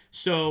 right?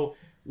 So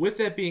with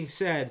that being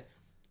said,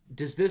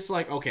 does this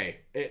now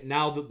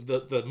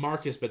the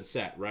mark has been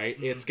set,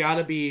 right? It's got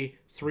to be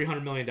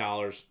 $300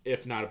 million,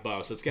 if not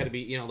above. So it's got to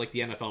be, like the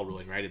NFL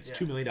ruling, right? It's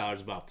 $2 million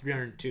above,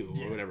 302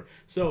 or whatever.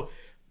 So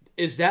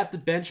is that the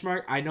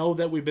benchmark? I know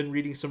that we've been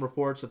reading some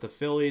reports that the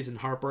Phillies and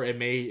Harper, it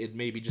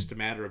may be just a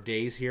matter of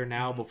days here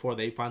now before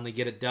they finally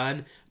get it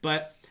done.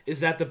 But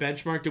is that the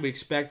benchmark? Do we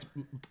expect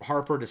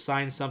Harper to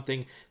sign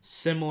something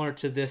similar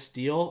to this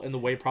deal in the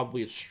way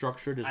probably it's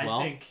structured as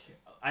well?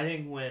 I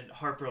think when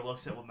Harper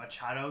looks at what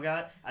Machado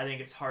got, I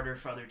think it's harder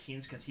for other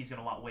teams because he's going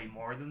to want way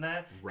more than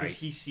that. Because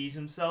he sees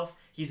himself.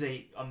 He's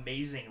a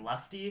amazing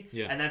lefty,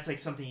 and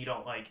that's something you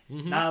don't like.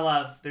 There's not a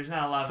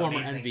lot of former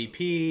amazing,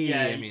 MVP.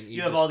 Yeah,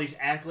 you have all these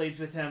accolades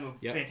with him.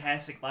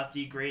 Fantastic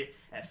lefty, great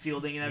at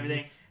fielding and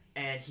everything.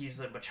 And he's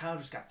like, Machado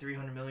just got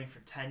 $300 million for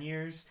 10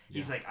 years.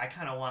 He's like, I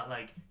kind of want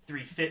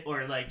 $350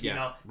 or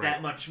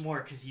that much more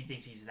because he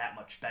thinks he's that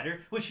much better,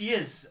 which he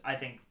is, I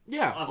think.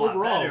 Yeah, a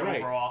lot better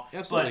overall.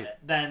 Absolutely. But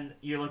then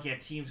you're looking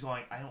at teams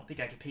going, I don't think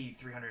I could pay you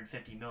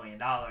 $350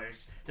 million.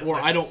 Or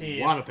I don't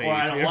want to pay you. Or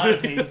I don't want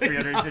to pay you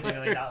 $350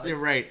 million.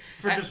 You're right.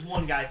 For just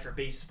one guy for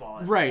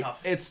baseball.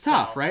 It's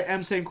tough,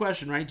 right? Same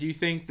question, right? Do you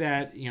think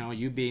that,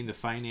 you being the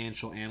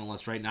financial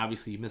analyst, right? And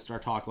obviously you missed our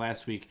talk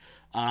last week,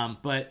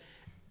 but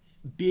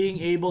being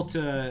able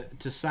to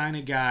sign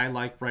a guy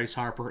like Bryce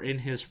Harper in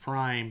his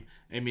prime,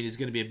 is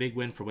going to be a big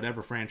win for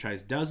whatever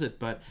franchise does it.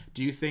 But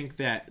do you think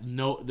that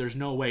there's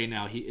no way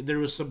now? There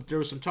was some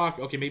talk.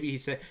 Okay, maybe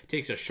he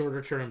takes a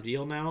shorter term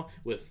deal now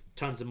with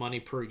tons of money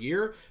per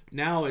year.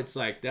 Now it's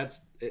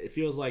it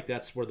feels like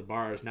that's where the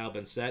bar has now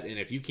been set. And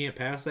if you can't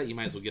pass that, you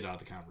might as well get out of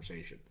the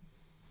conversation.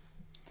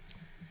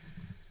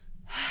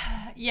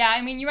 Yeah,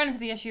 you run into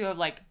the issue of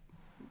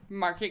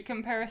market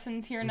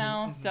comparisons here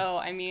now. So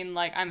I'm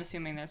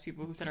assuming there's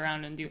people who sit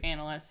around and do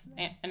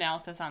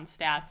analysis on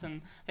stats,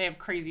 and they have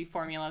crazy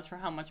formulas for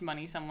how much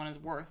money someone is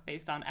worth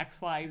based on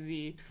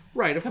XYZ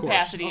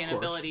capacity and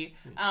ability.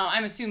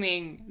 I'm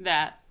assuming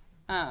that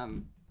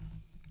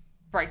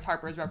Bryce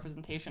Harper's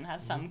representation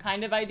has some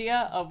kind of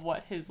idea of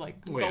what his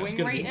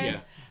going rate is.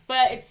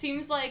 But it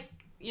seems like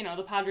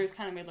the Padres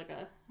kind of made I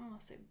don't want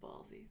to say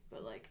ballsy,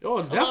 but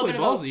it's definitely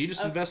ballsy. You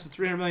just invested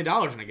 $300 million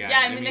in a guy.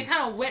 Yeah, they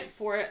kind of went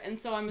for it, and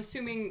so I'm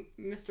assuming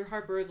Mr.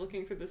 Harper is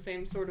looking for the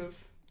same sort of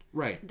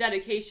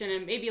dedication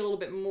and maybe a little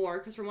bit more,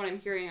 because from what I'm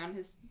hearing on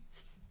his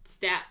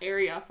stat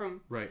area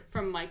from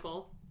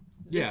Michael,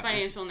 the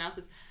financial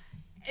analysis,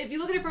 if you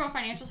look at it from a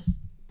financial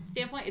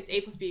standpoint, it's A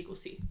plus B equals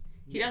C.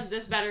 He does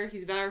this better.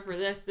 He's better for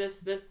this.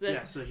 Yeah,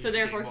 so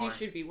therefore, he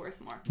should be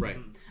worth more. Right.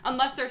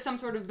 Unless there's some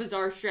sort of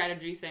bizarre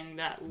strategy thing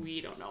that we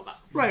don't know about.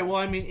 Right.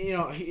 Well,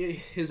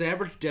 his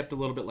average dipped a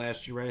little bit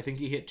last year, right? I think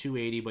he hit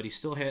 280, but he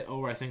still hit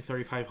over,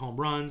 35 home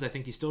runs. I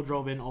think he still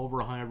drove in over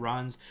 100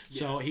 runs.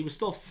 So he was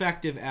still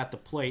effective at the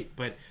plate.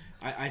 But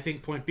I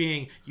think point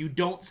being, you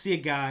don't see a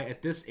guy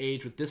at this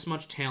age with this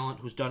much talent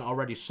who's done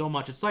already so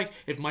much. It's like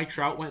if Mike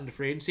Trout went into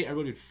free agency,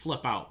 everybody would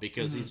flip out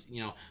because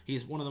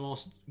he's one of the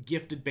most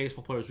gifted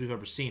baseball players we've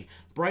ever seen.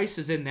 Bryce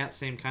is in that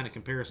same kind of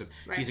comparison.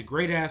 Right. He's a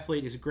great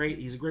athlete. He's a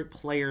great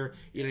player.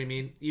 You know what I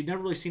mean? You've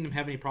never really seen him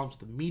have any problems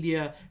with the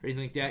media or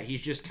anything like that.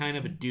 He's just kind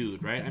of a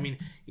dude, right? I mean,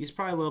 he's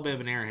probably a little bit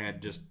of an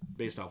airhead just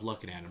based off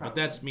looking at him, but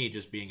that's me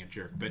just being a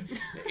jerk. But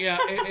yeah,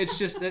 it's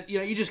just that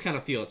you just kind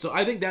of feel it. So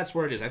I think that's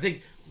where it is. I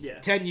think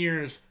 10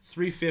 years,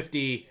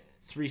 350.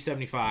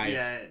 375.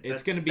 Yeah,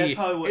 it's gonna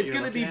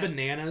be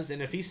bananas.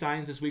 And if he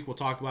signs this week, we'll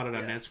talk about it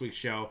on next week's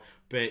show.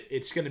 But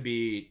it's gonna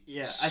be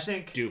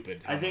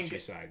stupid how much he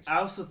signs. I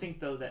also think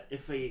though that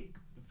if a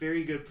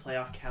very good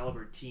playoff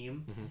caliber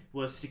team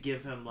was to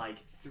give him like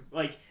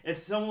if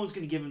someone was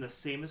going to give him the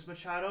same as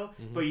Machado,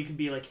 but you can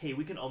be like, hey,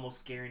 we can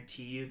almost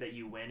guarantee you that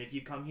you win if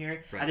you come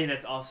here. Right. I think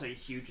that's also a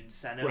huge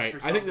incentive. Right.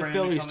 I think the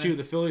Phillies too.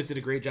 The Phillies did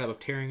a great job of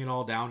tearing it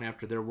all down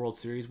after their World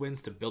Series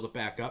wins to build it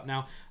back up.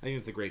 Now I think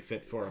it's a great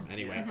fit for them.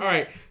 Anyway, all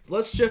right,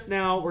 let's shift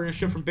now. We're going to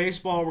shift from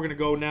baseball. We're going to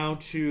go now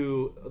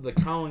to the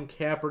Colin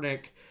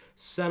Kaepernick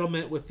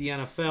settlement with the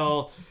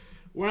NFL.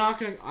 We're not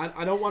going to...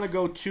 I don't want to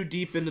go too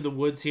deep into the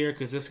woods here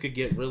because this could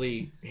get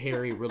really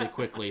hairy really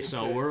quickly.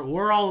 So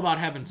we're all about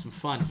having some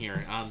fun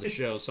here on the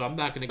show. So I'm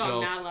not going to go...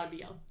 I'm not allowed to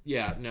yell.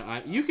 Yeah,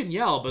 no, you can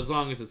yell, but as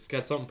long as it's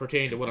got something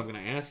pertaining to what I'm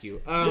going to ask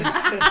you.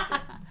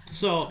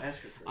 So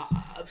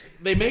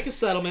they make a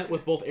settlement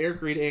with both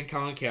Eric Reid and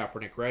Colin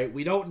Kaepernick, right?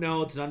 We don't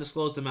know. It's an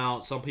undisclosed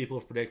amount. Some people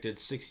have predicted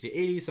 60 to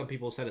 80. Some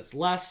people said it's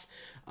less.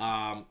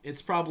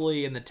 It's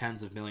probably in the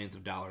tens of millions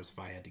of dollars if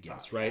I had to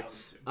guess, right?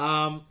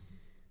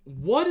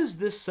 What does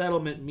this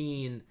settlement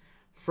mean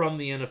from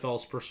the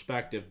NFL's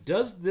perspective?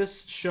 Does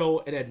this show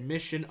an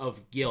admission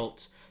of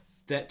guilt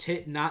that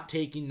not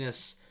taking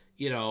this,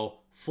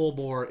 full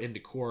bore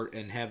into court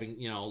and having,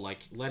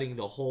 letting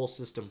the whole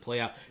system play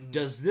out?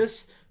 Does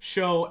this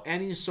show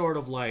any sort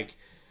of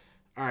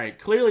all right,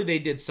 clearly they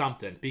did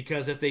something,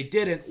 because if they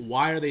didn't,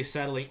 why are they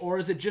settling? Or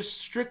is it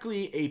just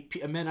strictly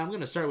man, I'm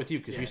going to start with you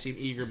because you seem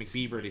eager,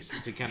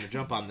 McBeaver, to kind of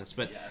jump on this.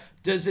 But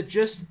is it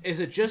just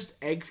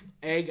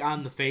egg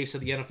on the face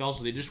of the NFL,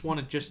 so they just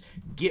want to just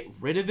get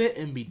rid of it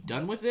and be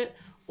done with it?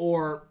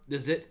 Or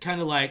is it kind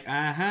of like,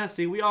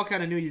 see, we all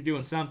kind of knew you're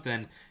doing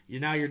something.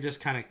 You're just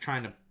kind of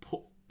trying to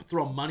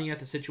throw money at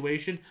the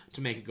situation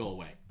to make it go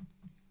away?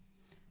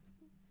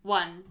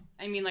 One,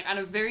 I mean, on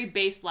a very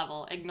base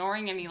level,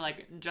 ignoring any,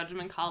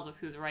 judgment calls of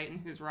who's right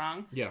and who's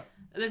wrong. Yeah.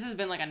 This has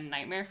been, a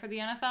nightmare for the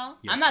NFL.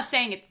 Yes. I'm not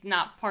saying it's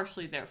not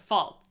partially their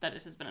fault that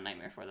it has been a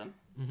nightmare for them.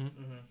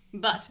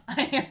 But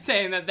I am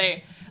saying that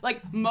they,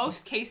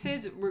 most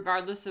cases,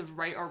 regardless of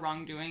right or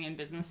wrongdoing in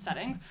business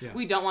settings,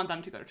 we don't want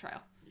them to go to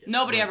trial. Yes.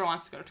 Nobody ever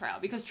wants to go to trial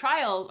because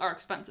trials are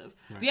expensive.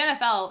 Right. The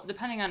NFL,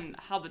 depending on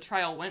how the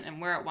trial went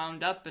and where it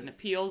wound up and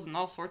appeals and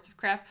all sorts of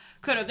crap,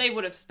 they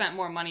would have spent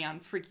more money on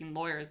freaking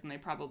lawyers than they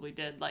probably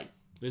did.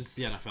 It's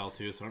the NFL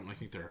too, so I don't really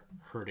think they're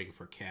hurting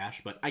for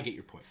cash, but I get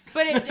your point.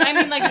 But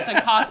just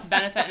a cost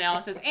benefit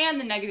analysis and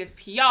the negative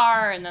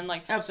PR and then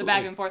the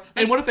back and forth.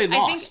 And what if they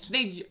lost?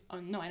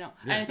 No, I know.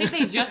 Yeah. And I think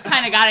they just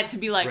kind of got it to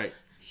be right.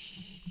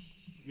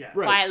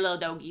 Quiet little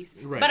doggies.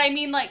 Right. But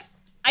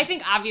I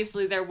think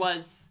obviously there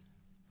was.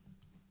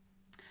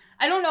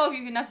 I don't know if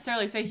you can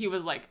necessarily say he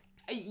was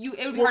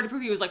it would be hard to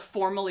prove he was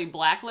formally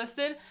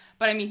blacklisted,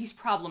 but he's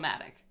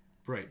problematic.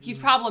 Right. He's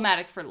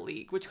problematic for the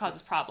league, which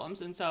causes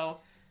problems,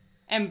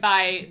 and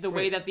by the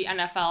way that the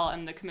NFL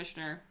and the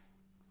commissioner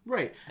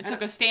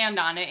took a stand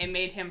on it, it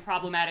made him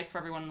problematic for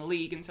everyone in the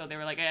league, and so they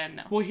were like,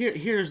 no. Well,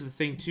 here's the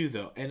thing too,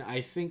 though, and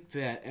I think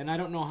that, and I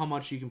don't know how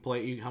much you can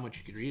play, how much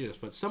you can read this,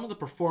 but some of the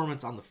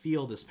performance on the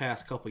field this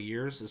past couple of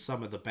years is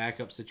some of the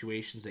backup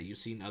situations that you've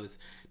seen.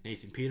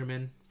 Nathan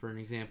Peterman, for an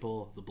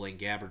example, the Blaine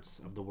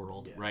Gabberts of the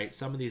world, right?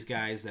 Some of these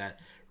guys that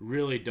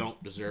really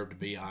don't deserve to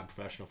be on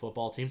professional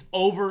football teams.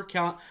 I'm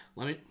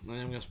going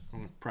to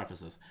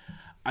preface this.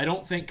 I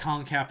don't think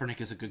Colin Kaepernick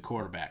is a good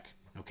quarterback.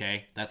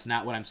 Okay, that's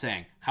not what I'm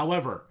saying.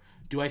 However,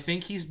 do I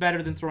think he's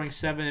better than throwing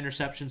 7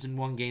 interceptions in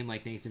one game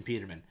like Nathan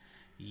Peterman?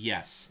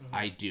 Yes,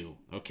 I do.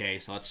 Okay,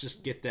 so let's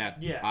just get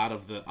that out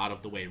of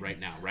the way right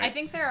now, right? I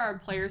think there are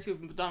players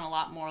who've done a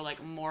lot more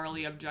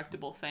morally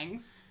objectable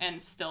things and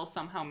still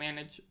somehow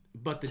manage.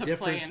 But the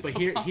difference,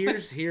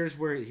 here's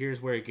where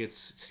it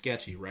gets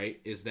sketchy, right?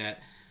 Is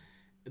that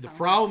the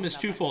problem is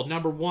twofold.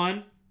 Number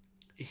one,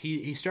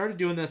 he started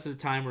doing this at a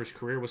time where his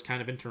career was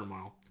kind of in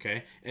turmoil.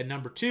 Okay, and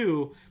number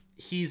two,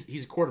 he's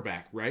a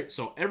quarterback, right?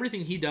 So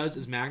everything he does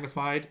is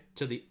magnified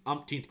to the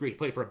umpteenth degree. He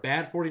played for a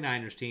bad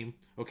 49ers team,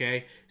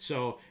 okay?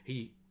 So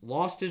he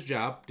lost his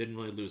job, didn't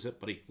really lose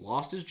it, but he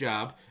lost his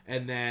job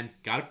and then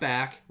got it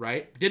back,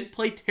 right? Didn't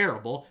play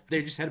terrible.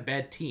 They just had a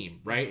bad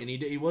team, right? And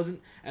he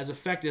wasn't as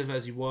effective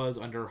as he was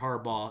under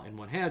Harbaugh and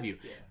what have you.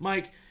 Yeah.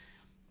 Mike,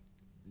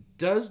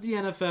 is the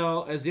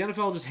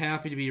NFL just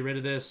happy to be rid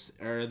of this?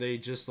 Or are they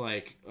just all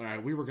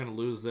right, we were going to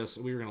lose this.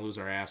 We were going to lose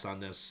our ass on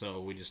this,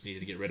 so we just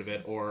needed to get rid of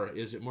it? Or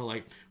is it more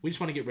like we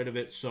just want to get rid of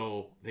it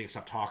so they can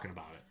stop talking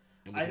about it?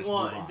 And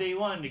they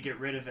wanted to get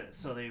rid of it,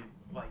 so they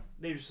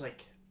just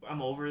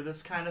I'm over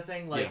this kind of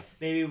thing. Like,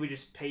 maybe we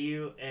just pay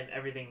you and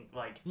everything,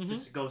 like,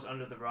 just goes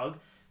under the rug.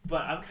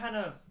 But I'm kind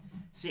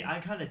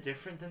of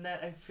different than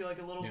that, I feel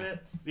like, a little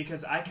bit.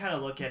 Because I kind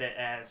of look at it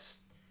as,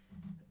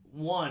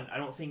 one, I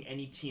don't think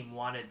any team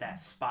wanted that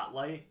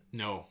spotlight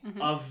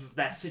of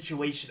that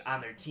situation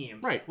on their team.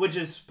 Right. Which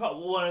is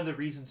one of the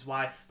reasons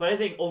why. But I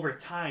think over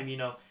time,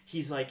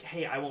 he's like,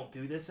 hey, I won't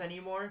do this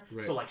anymore.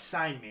 Right. So, like,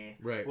 sign me.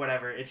 Right.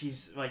 Whatever. If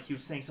he's, like, he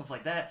was saying stuff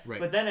like that. Right.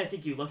 But then I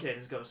think you look at it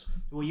and goes,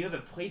 well, you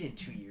haven't played in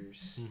 2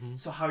 years.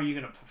 So how are you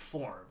going to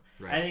perform?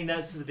 Right. I think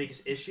that's the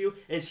biggest issue,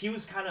 is he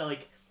was kind of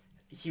like,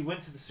 he went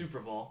to the Super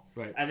Bowl,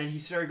 and then he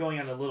started going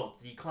on a little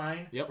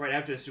decline right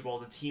after the Super Bowl.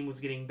 The team was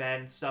getting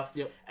bad and stuff,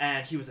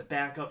 and he was a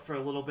backup for a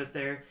little bit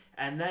there.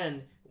 And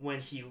then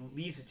when he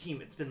leaves the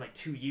team, it's been like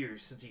 2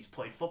 years since he's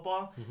played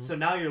football. So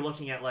now you're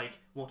looking at like,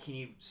 well, can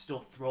you still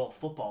throw a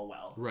football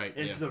well? Right.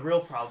 It's the real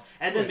problem.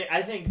 And then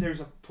I think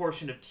there's a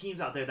portion of teams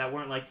out there that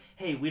weren't like,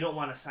 hey, we don't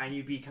want to sign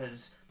you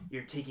because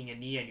you're taking a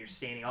knee and you're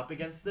standing up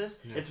against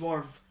this. Yeah. It's more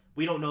of,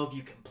 we don't know if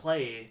you can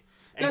play.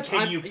 And I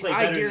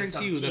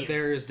guarantee you that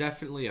there is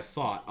definitely a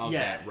thought of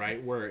that,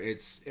 right? Where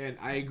and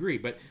I agree,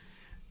 but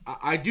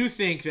I do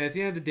think that at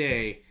the end of the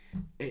day,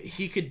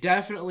 he could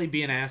definitely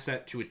be an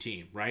asset to a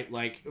team, right?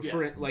 Like you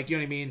know what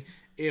I mean?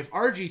 If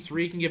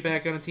RG3 can get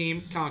back on a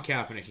team, Colin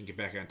Kaepernick can get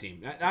back on a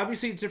team.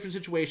 Obviously, it's different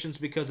situations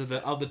because of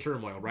the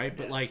turmoil, right?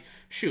 But like,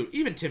 shoot,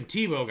 even Tim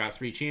Tebow got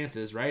 3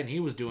 chances, right? And he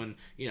was doing,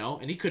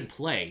 and he couldn't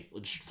play,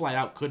 just flat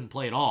out couldn't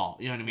play at all.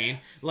 You know what I mean?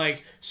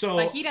 Like, so.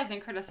 But he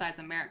doesn't criticize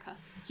America.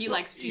 He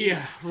likes Jesus.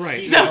 Yeah,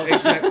 right. So,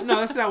 exactly. No,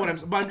 that's not what I'm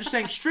saying. But I'm just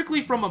saying,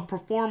 strictly from a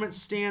performance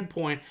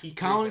standpoint,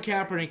 Colin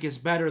Kaepernick is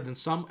better than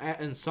some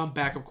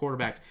backup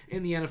quarterbacks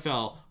in the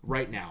NFL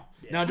right now.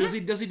 Yeah. Now, does he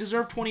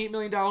deserve $28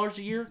 million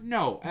a year?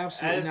 No,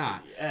 absolutely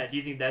not. Do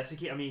you think that's the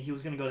key? I mean, he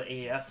was going to go to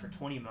AAF for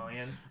 $20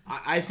 million.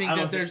 I think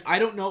I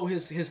don't know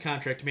his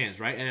contract demands,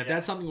 right? And if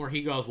that's something where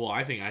he goes, well,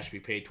 I think I should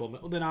be paid $12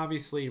 million, well, then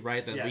obviously,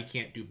 right, then we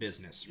can't do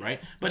business, right?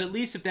 But at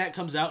least if that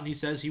comes out and he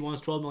says he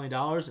wants $12 million,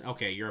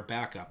 okay, you're a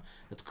backup.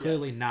 That's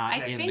clearly not in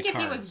the cards. I think if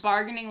he was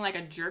bargaining like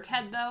a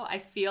jerkhead, though, I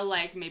feel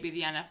like maybe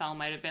the NFL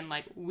might have been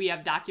like, we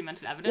have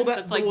documented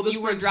evidence.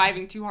 You were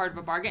driving too hard of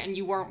a bargain and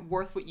you weren't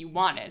worth what you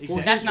wanted.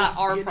 Exactly. That's not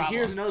our problem.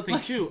 Here's another thing,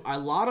 too. A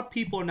lot of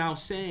people are now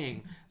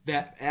saying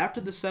that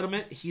after the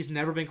settlement, he's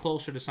never been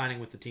closer to signing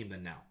with the team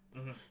than now.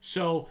 Mm-hmm.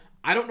 So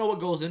I don't know what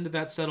goes into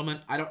that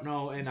settlement. I don't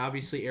know. And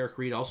obviously, Eric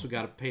Reid also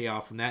got a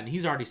payoff from that. And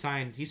he's already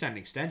signed an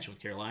extension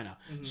with Carolina.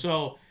 Mm-hmm.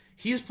 So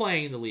he's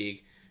playing in the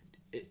league.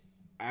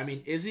 I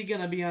mean, is he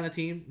going to be on a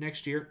team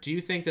next year? Do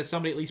you think that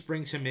somebody at least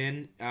brings him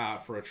in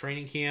for a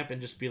training camp and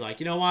just be like,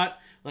 you know what,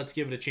 let's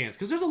give it a chance?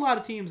 Because there's a lot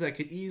of teams that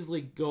could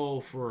easily go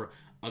for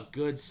a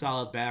good,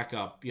 solid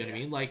backup. You know what I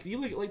mean? Like, you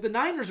look, like the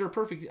Niners are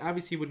perfect.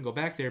 Obviously, he wouldn't go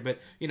back there, but,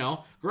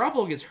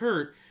 Garoppolo gets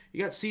hurt.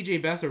 You got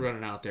C.J. Beathard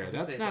running out there.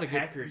 That's not a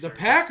good. The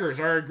Packers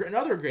are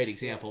another great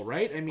example,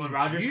 right? I mean, when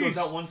Rodgers goes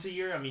out once a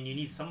year, I mean, you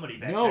need somebody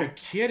back there. No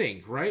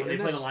kidding, right? When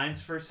they play the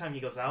Lions first time, he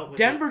goes out.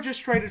 Denver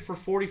just traded for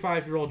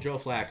 45-year-old Joe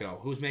Flacco,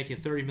 who's making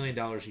 $30 million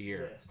a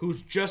year,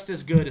 who's just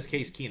as good as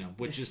Case Keenum,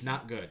 which is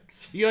not good.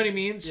 You know what I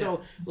mean? So,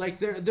 like,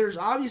 there's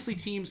obviously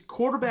teams.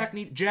 Quarterback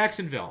need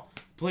Jacksonville.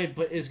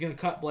 Is going to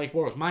cut Blake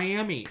Bortles.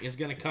 Miami is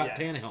going to cut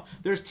Tannehill.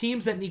 There's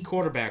teams that need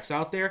quarterbacks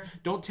out there.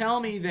 Don't tell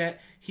me that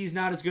he's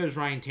not as good as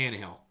Ryan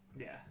Tannehill.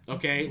 Yeah.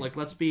 Okay, like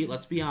let's be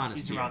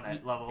honest. He's around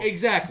that level.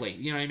 Exactly.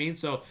 You know what I mean?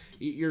 So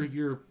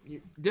you're.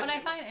 What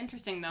I find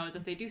interesting though is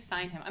if they do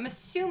sign him, I'm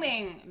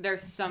assuming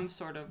there's some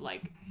sort of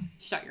like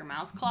shut your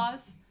mouth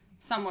clause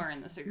somewhere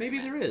in this agreement.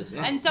 Maybe there is.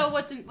 And so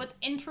what's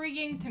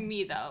intriguing to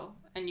me though,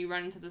 and you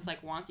run into this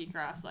like wonky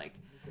cross, like,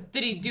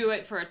 did he do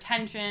it for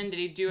attention? Did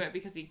he do it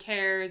because he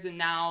cares? And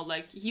now,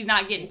 like, he's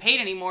not getting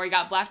paid anymore. He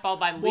got blackballed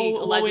by the league,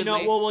 allegedly.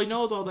 We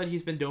know, though, that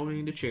he's been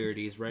donating to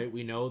charities, right?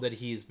 We know that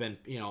he's been,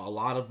 a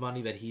lot of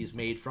money that he's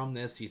made from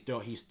this. He's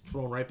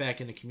thrown right back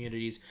into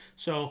communities.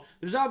 So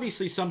there's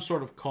obviously some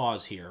sort of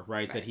cause here,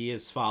 right, that he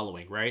is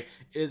following, right?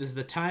 Is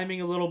the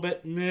timing a little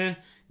bit meh?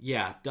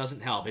 Yeah,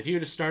 doesn't help. If he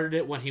would have started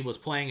it when he was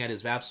playing at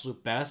his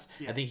absolute best,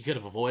 I think he could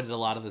have avoided a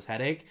lot of this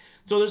headache.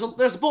 So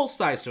there's both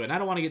sides to it. And I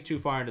don't want to get too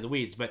far into the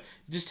weeds, but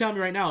just tell me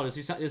right now,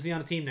 is he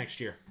on a team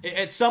next year?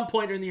 At some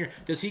point during the year,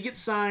 does he get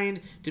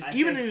signed?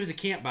 Even if he was a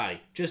camp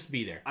body, just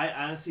be there. I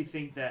honestly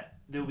think that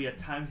there will be a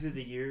time through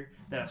the year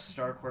that a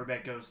star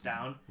quarterback goes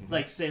down,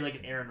 like say like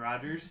an Aaron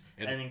Rodgers,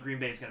 and then Green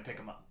Bay's going to pick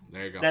him up.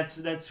 There you go.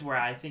 That's where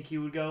I think he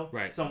would go.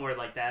 Right. Somewhere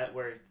like that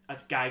where a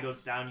guy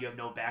goes down, you have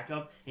no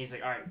backup, and he's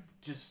like, all right,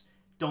 just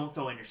don't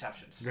throw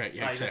interceptions. Right,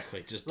 yeah,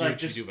 exactly. Just do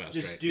what you do best.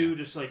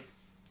 Just like,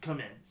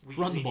 come in.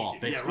 Run the ball,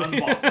 basically.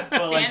 Yeah, run the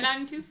ball. Stand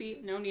on 2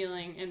 feet, no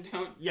kneeling, and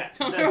don't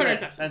throw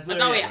interceptions. That's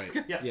all we ask.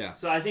 Yeah.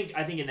 So I think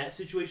in that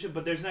situation,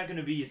 but there's not going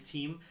to be a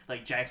team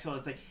like Jacksonville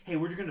that's like, hey,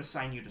 we're going to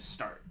sign you to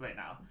start right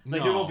now.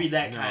 Like, there won't be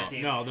that kind of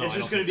team. No, it's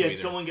just going to be like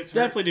someone gets hurt.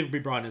 Definitely didn't be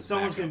brought in.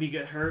 Someone's going to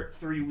get hurt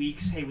 3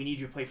 weeks. Hey, we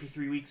need you to play for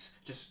 3 weeks.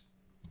 Just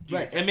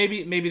Right, and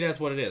maybe that's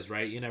what it is,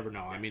 right? You never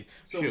know. I mean,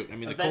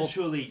 the Colts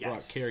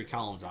brought Kerry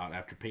Collins out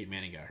after Peyton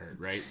Manning got hurt,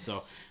 right?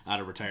 So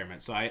out of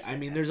retirement. So I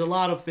mean, there's a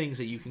lot of things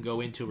that you can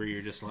go into where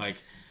you're just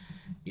like,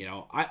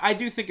 I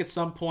do think at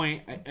some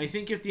point, I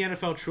think if the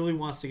NFL truly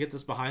wants to get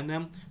this behind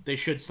them,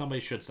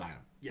 somebody should sign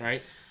him,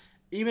 right?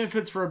 Even if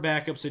it's for a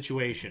backup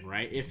situation,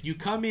 right? If you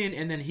come in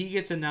and then he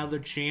gets another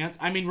chance,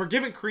 I mean, we're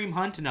giving Kareem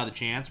Hunt another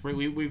chance.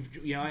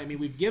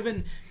 We've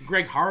given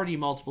Greg Hardy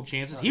multiple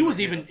chances. He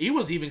was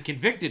even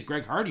convicted.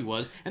 Greg Hardy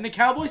was, and the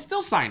Cowboys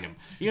still signed him.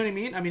 You know what I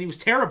mean? I mean, he was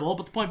terrible,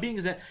 but the point being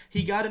is that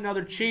he got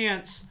another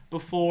chance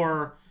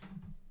before.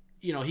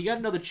 He got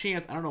another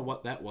chance. I don't know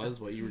what that was,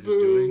 what you were just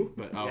doing.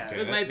 But okay. It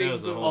was my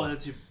big boo. Oh,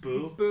 that's your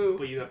boo? Boo.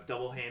 But you have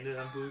double-handed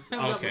on boos?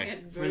 Okay.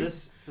 For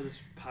this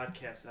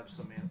podcast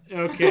episode, man.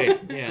 Okay.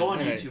 Yeah. Go on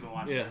YouTube and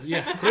watch this.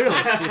 Yeah, clearly.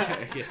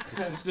 Yeah.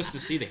 Just to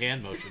see the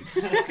hand motion.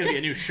 It's going to be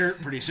a new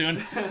shirt pretty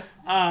soon.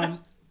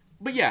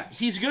 But yeah,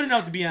 he's good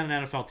enough to be on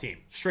an NFL team.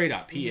 Straight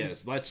up, he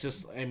is.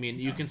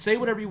 You can say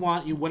whatever you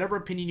want, whatever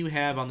opinion you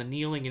have on the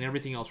kneeling and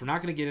everything else. We're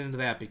not going to get into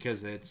that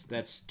because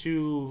that's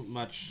too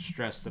much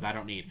stress that I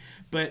don't need.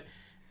 But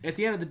at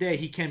the end of the day,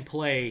 he can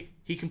play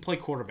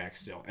quarterback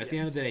still. At the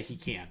end of the day, he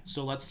can.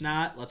 So let's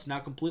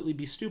not completely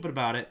be stupid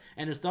about it.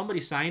 And if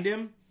somebody signed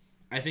him,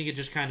 I think it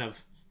just kind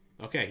of,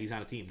 okay, he's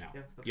on a team now.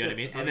 Yeah, you know what I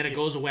mean? And then it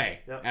goes away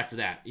after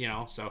that,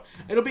 So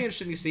it'll be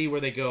interesting to see where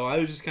they go.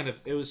 It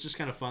was just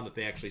kind of fun that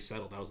they actually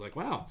settled. I was like,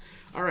 wow.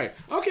 All right.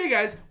 Okay,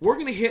 guys, we're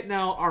going to hit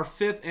now our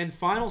fifth and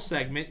final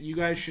segment. You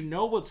guys should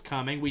know what's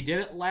coming. We did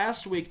it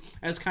last week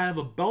as kind of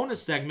a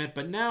bonus segment,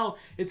 but now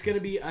it's going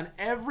to be an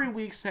every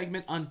week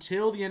segment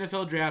until the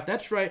NFL draft.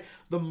 That's right,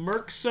 the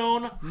Merc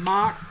Zone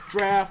Mock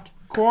Draft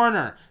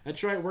Corner.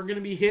 That's right. We're going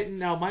to be hitting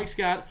now. Mike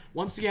Scott,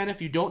 once again, if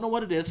you don't know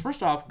what it is,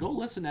 first off, go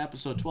listen to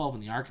episode 12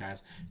 in the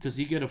archives because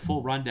you get a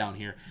full rundown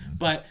here.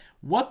 But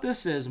what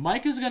this is,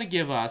 Mike is going to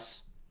give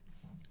us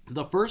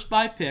the first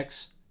 5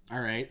 picks,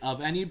 all right,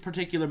 of any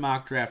particular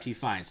mock draft he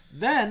finds.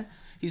 Then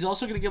he's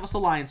also going to give us the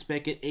Lions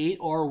pick at 8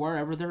 or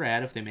wherever they're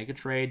at if they make a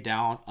trade,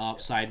 down, up,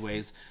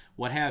 sideways,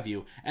 what have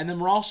you. And then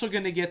we're also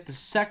going to get the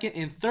second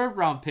and third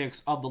round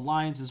picks of the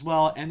Lions as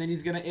well. And then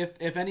he's going to,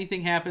 if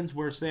anything happens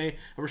where, say,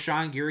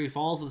 Rashawn Gary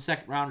falls to the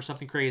second round or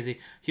something crazy,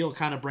 he'll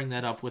kind of bring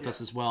that up with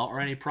us as well,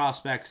 or any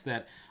prospects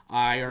that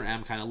I or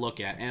M kind of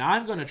look at. And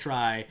I'm going to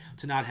try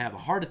to not have a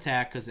heart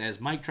attack because as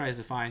Mike tries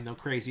to find the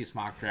craziest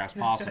mock drafts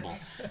possible.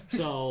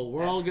 So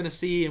we're all going to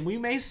see, and we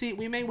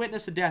may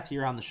witness a death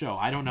here on the show.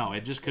 I don't know.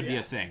 It just could be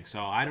a thing.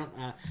 So I don't,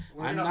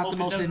 I'm not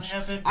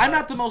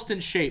the most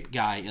in shape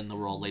guy in the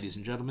world, ladies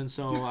and gentlemen.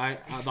 So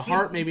the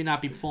heart maybe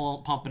not be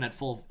pumping at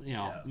full,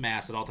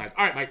 mass at all times.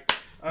 All right, Mike.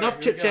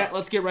 Enough chit-chat.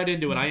 Let's get right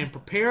into it. I am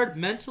prepared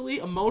mentally,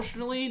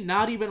 emotionally,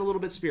 not even a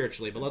little bit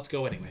spiritually, but let's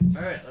go anyway.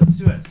 All right, let's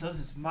do it. So this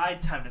is my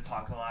time to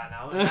talk a lot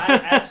now, and I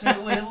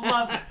absolutely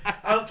love it.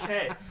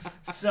 Okay,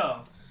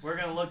 so we're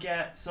going to look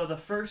at, the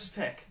first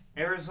pick.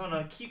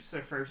 Arizona keeps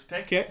their first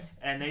pick,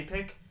 and they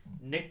pick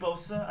Nick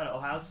Bosa at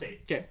Ohio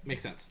State. Okay,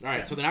 makes sense. All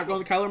right, so they're not going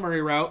the Kyler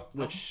Murray route,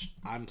 which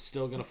I'm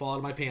still going to fall out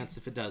of my pants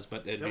if it does,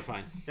 but it'd be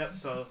fine. Yep,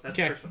 so that's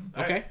the first one.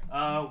 All right.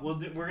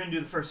 We're going to do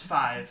the first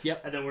 5,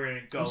 and then we're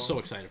going to go. I'm so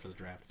excited for the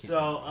draft. So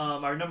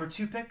our number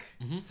 2 pick,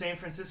 San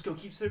Francisco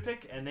keeps their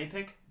pick, and they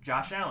pick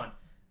Josh Allen,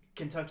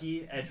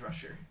 Kentucky edge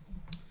rusher.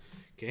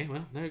 Okay,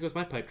 well, there goes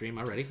my pipe dream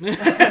already.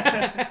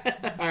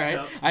 All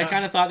right. I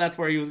kind of thought that's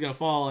where he was going to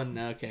fall, and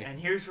okay. And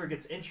here's where it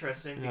gets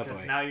interesting,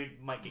 because now you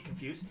might get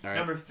confused. Right.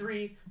 Number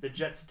 3, the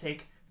Jets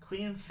take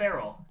Clelin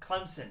Ferrell,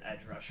 Clemson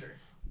edge rusher.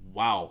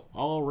 Wow.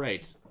 All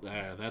right.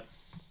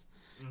 That's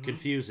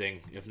confusing,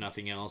 if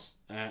nothing else.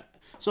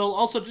 So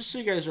also, just so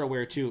you guys are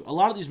aware too, a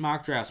lot of these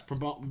mock drafts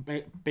promote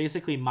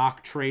basically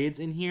mock trades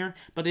in here,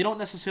 but they don't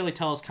necessarily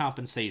tell us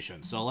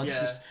compensation. So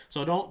let's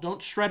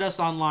don't shred us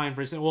online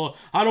for saying, well,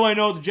 how do I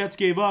know the Jets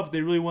gave up?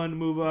 They really wanted to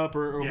move up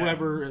or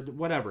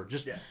whatever.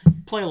 Just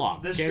play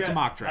along. It's a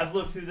mock draft. I've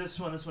looked through this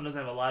one. This one doesn't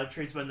have a lot of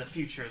trades, but in the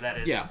future, that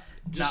is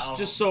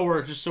just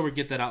so we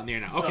get that out in the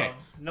air now. Okay.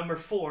 So, number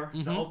 4,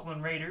 the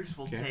Oakland Raiders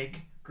will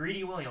take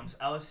Greedy Williams,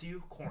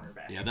 LSU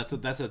cornerback. Yeah, that's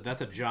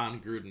a John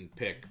Gruden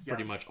pick,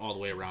 pretty much all the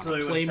way around. So a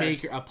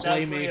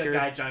playmaker, a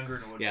guy John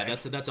Gruden would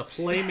pick. That's a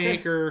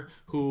playmaker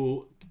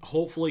who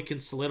hopefully can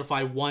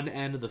solidify one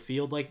end of the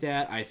field like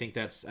that. I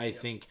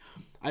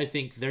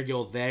think they'll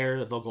go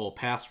there. They'll go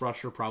pass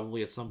rusher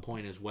probably at some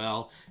point as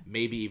well.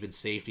 Maybe even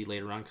safety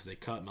later on because they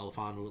cut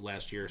Melifonwu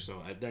last year.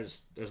 So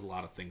there's a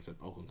lot of things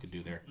that Oakland could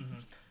do there. Mm-hmm.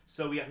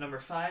 So we got number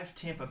 5.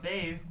 Tampa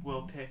Bay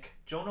will pick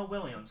Jonah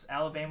Williams,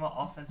 Alabama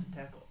offensive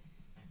tackle.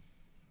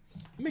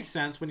 It makes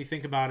sense when you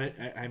think about it.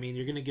 I mean,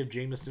 you're going to give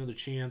Jameis another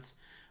chance.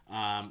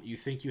 You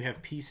think you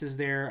have pieces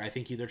there. I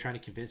think they're trying to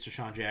convince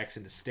Deshaun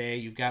Jackson to stay.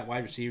 You've got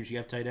wide receivers. You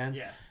have tight ends.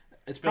 Yeah.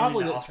 It's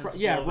probably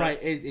right.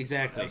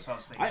 Exactly. That's what I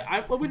was thinking.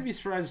 I wouldn't be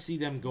surprised to see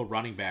them go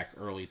running back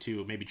early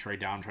too. Maybe trade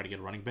down, try to get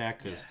a running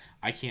back because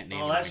I can't name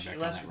a running back on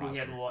that roster. Last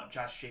year we had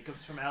Josh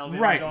Jacobs from Alabama.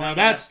 Right. Now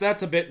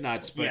that's a bit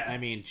nuts, but I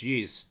mean,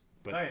 geez.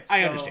 But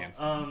I understand.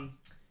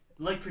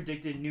 like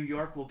predicted, New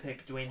York will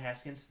pick Dwayne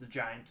Haskins. The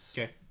Giants.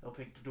 Okay. They'll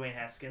pick Dwayne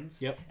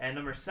Haskins. Yep. And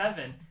number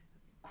 7,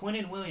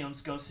 Quinnen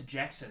Williams goes to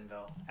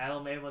Jacksonville.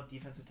 Alabama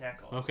defensive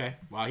tackle. Okay.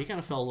 Wow, he kind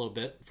of fell a little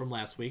bit from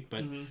last week,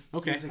 but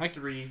okay. He was like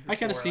 3 I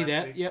kind of see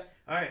that. Week. Yep.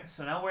 All right,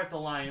 so now we're at the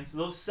Lions. So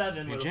those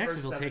 7 were the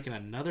Jacksonville first 7. taking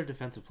another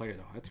defensive player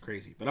though. That's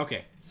crazy, but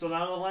okay. So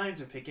now the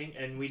Lions are picking,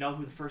 and we know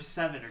who the first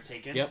 7 are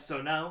taking. Yep.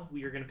 So now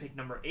we are going to pick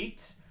number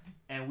 8,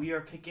 and we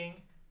are picking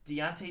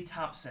Deontay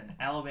Thompson,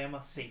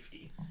 Alabama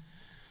safety.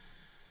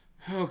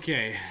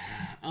 Okay.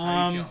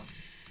 How do you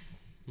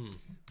feel?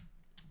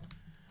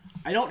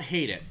 I don't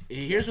hate it.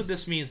 Here's what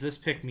this means. This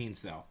pick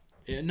means though.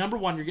 Number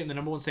 1, you're getting the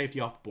number 1 safety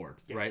off the board,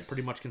 right?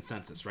 Pretty much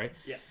consensus, right?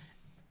 Yeah.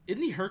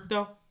 Isn't he hurt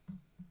though?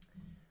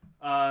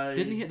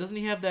 Didn't he? Doesn't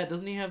he have that?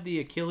 Doesn't he have the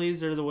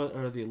Achilles or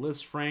the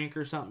Liz Frank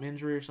or something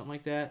injury or something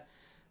like that?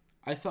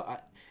 I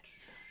thought.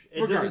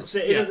 It doesn't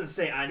say. It doesn't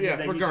say on here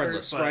that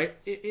regardless, he's hurt,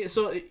 right?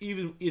 So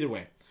either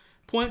way,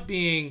 point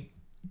being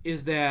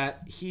is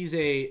that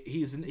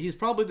he's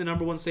probably the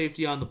number 1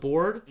 safety on the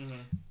board.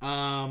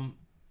 Mm-hmm.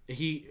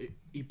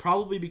 He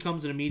probably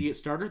becomes an immediate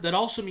starter. That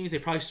also means they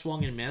probably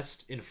swung and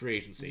missed in free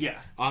agency. Yeah,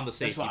 on the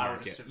safety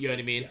market. You know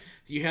what I mean? Yeah.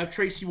 You have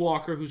Tracy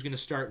Walker who's going to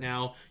start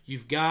now.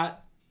 You've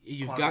got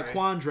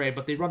Quandre,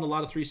 but they run a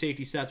lot of 3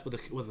 safety sets with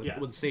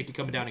a safety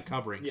coming down and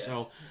covering. Yeah.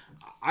 So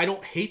I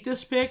don't hate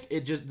this pick.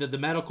 It just the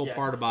medical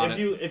part about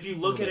if you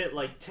look at it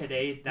like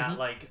today, not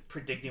like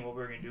predicting what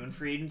we're going to do in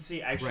free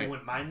agency, I actually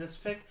wouldn't mind this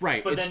pick.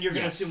 Right. But then you're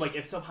going to assume like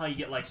if somehow you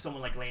get like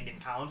someone like Landon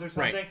Collins or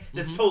something,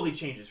 this totally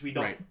changes. We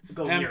don't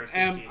go near a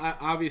safety.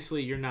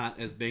 Obviously, you're not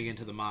as big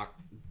into the mock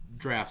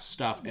draft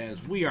stuff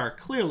as we are,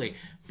 clearly,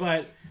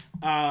 but.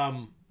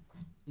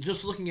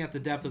 Just looking at the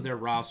depth of their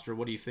roster,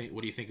 what do you think?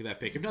 What do you think of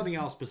that pick? If nothing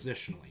else,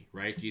 positionally,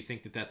 right? Do you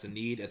think that that's a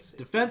need? It's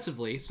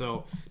defensively,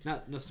 so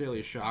not necessarily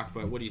a shock.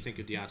 But what do you think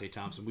of Deontay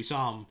Thompson? We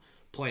saw him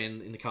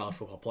playing in the college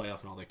football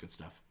playoff and all that good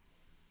stuff.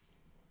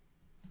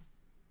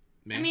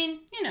 Man. I mean,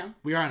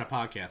 we are on a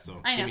podcast,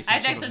 so I know. Give me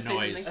some sort of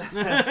noise.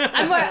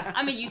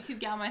 I'm a YouTube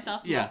gal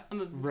myself. Yeah,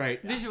 I'm a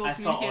communicator. visual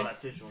communicator. I felt all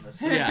that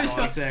visualness.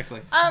 Yeah,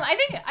 exactly. I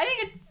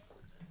think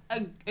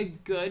it's a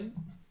good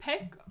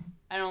pick.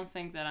 I don't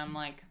think that I'm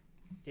like.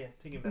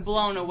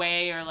 Blown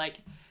away or like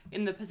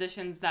in the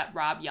positions that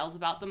Rob yells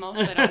about the most.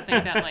 I don't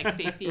think that like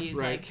safety is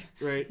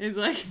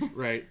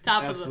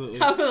top of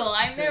the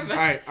line there. But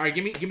all right,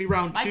 give me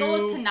round 2. My goal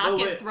is to not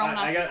get thrown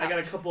off. I got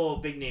a couple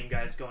big name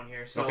guys going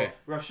here. So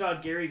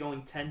Rashad Gary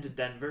going 10 to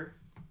Denver.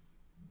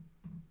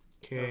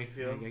 Okay,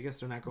 I guess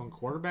they're not going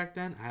quarterback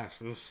then.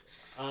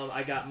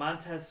 I got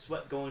Montez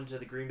Sweat going to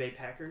the Green Bay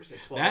Packers at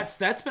 12.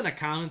 That's been a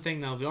common thing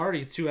now. We've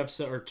already two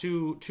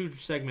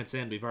segments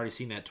in. We've already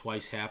seen that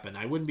twice happen.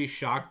 I wouldn't be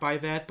shocked by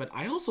that, but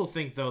I also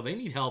think though they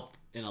need help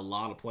in a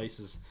lot of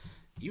places,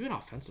 even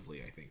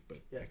offensively. I think, but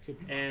it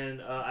could be.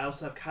 And I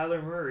also have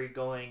Kyler Murray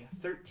going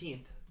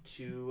 13th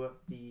to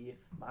the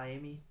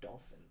Miami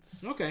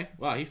Dolphins. Okay,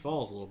 wow, he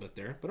falls a little bit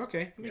there, but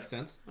okay, that makes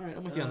sense. All right,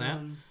 I'm with you on that.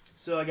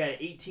 So I got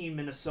 18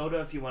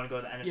 Minnesota. If you want to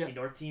go to the NFC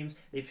North teams,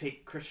 they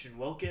pick Christian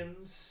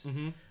Wilkins.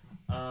 Mm-hmm.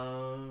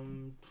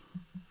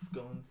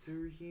 Going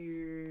through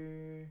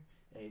here,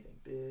 anything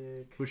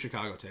big? Who's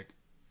Chicago take?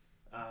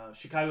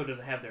 Chicago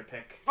doesn't have their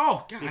pick.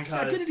 Oh gosh,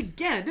 I did it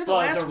again. I did the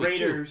last week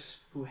Raiders,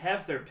 who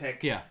have their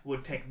pick, Yeah.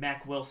 would pick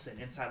Mack Wilson,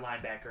 inside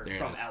linebacker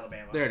from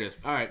Alabama. There it is.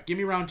 All right, give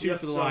me round two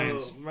for the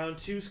Lions. Round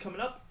two's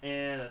coming up,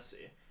 and let's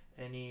see.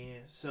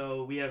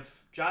 So we have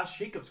Josh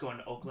Jacobs going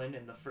to Oakland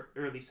in the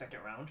early second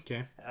round.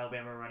 Okay.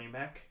 Alabama running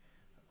back.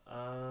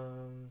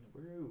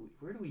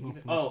 Where do we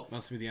even?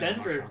 Must be the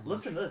Denver.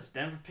 Listen to this.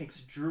 Denver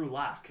picks Drew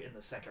Lock in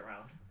the second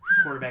round,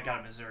 quarterback out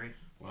of Missouri.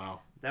 Wow.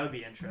 That would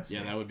be interesting.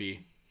 Yeah, that would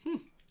be.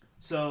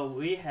 So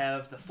we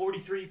have the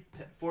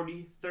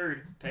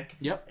 43rd pick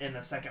in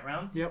the second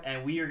round. Yep.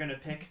 And we are going to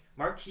pick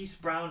Marquise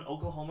Brown,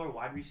 Oklahoma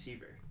wide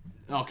receiver.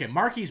 Okay,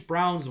 Marquise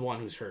Brown's the one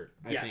who's hurt.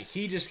 I think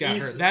he just got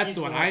hurt. That's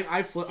the one.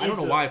 I flipped. I don't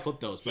know why I flipped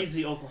those. But he's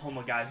the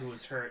Oklahoma guy who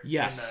was hurt.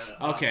 Yes. In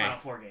the Final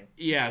Four game.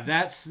 Yeah,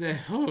 that's the.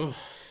 Can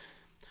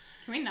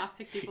we not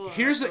pick people?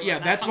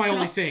 That's my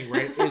only thing.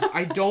 Right, is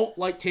I don't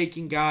like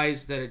taking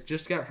guys that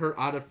just got hurt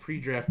out of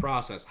pre-draft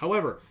process.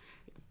 However,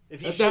 if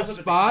he at shows that up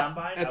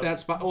spot, at that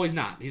spot. Oh, he's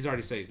not. He's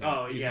already said he's not.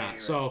 Oh, he's yeah, not.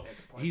 So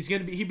right. he's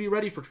gonna be. He'd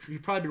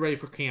probably be ready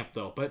for camp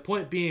though. But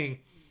point being.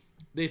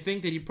 They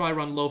think that he'd probably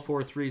run low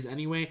 4.3s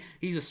anyway.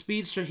 He's a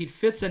speedster. He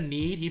fits a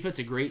need. He fits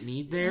a great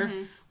need there.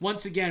 Mm-hmm.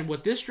 Once again,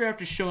 what this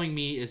draft is showing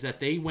me is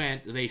that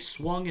they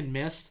swung and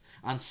missed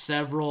on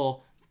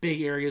several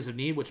big areas of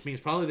need, which means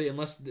probably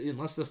unless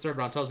the third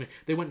round tells me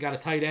they went and got a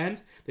tight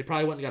end, they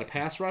probably went and got a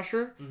pass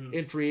rusher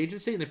in free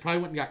agency, and they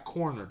probably went and got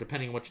corner,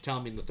 depending on what you're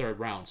telling me in the third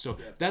round. So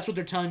that's what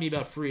they're telling me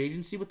about free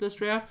agency with this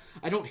draft.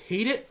 I don't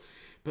hate it,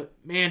 but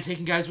man,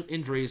 taking guys with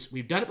injuries,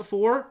 we've done it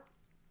before.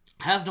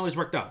 Hasn't always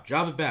worked out.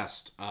 Java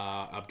Best,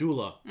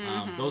 Abdullah,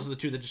 those are the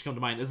two that just come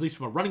to mind, at least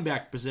from a running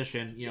back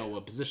position,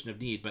 a position of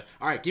need. But,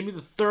 all right, give me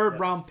the third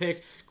round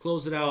pick,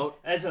 close it out.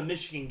 As a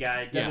Michigan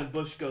guy, Devin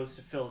Bush goes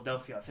to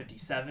Philadelphia at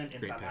 57,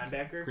 inside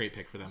linebacker. Great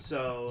pick for them.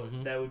 So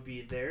that would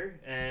be there.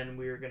 And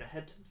we're going to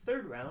head to the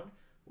third round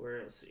where,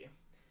 let's see.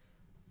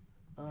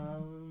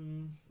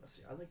 Let's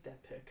see. I like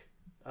that pick.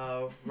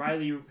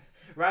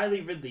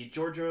 Riley Ridley,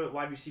 Georgia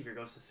wide receiver,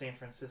 goes to San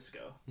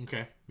Francisco.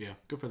 Okay, yeah,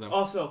 good for them.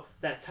 Also,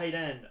 that tight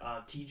end,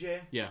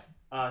 TJ. Yeah.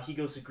 He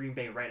goes to Green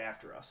Bay right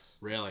after us.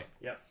 Really?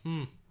 Yep.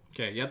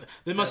 Okay, yep.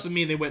 That must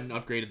mean they went and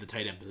upgraded the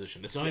tight end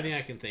position. That's the only thing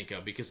I can think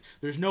of, because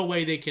there's no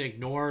way they can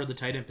ignore the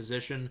tight end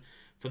position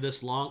for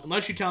this long,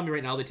 unless you tell me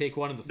right now they take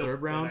one in the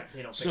third round.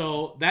 They don't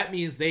so that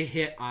means they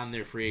hit on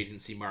their free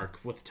agency mark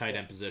with the tight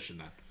end position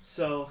then.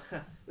 So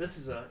this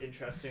is an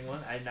interesting one.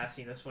 I had not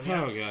seen this one yet.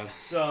 Oh, God.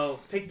 So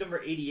pick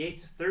number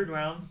 88, third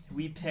round,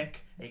 we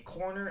pick a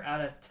corner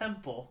out of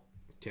Temple.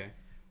 Okay.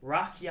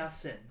 Rock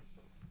Ya-Sin.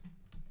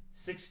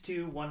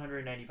 6'2",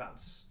 190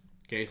 pounds.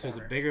 Okay, so it's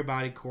a bigger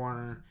body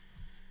corner.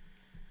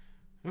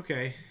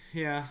 Okay,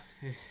 yeah.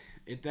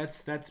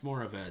 That's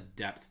more of a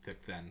depth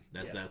pick then.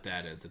 That's what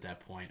that is at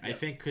that point. Yep. I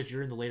think because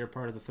you're in the later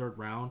part of the third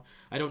round,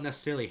 I don't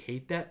necessarily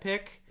hate that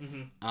pick.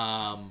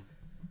 Mm-hmm.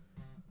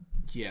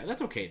 Yeah,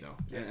 that's okay though.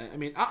 Yeah. I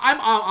mean, I'm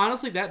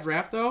honestly, that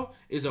draft though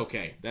is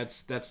okay.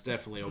 That's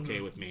definitely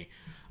okay with me.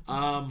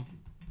 I'm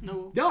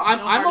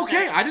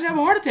okay. I didn't have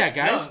a heart attack,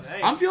 guys. No,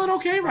 hey, I'm feeling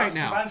okay right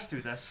now. Survived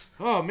through this.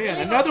 Oh man,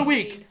 another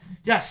week.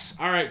 Yes.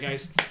 All right,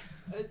 guys.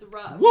 It's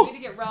Rob. We need to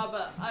get Rob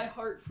I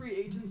Heart Free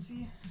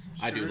Agency.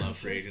 I do love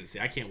free agency.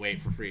 I can't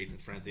wait for Free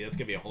Agent Frenzy. That's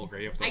going to be a whole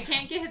great episode. I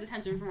can't get his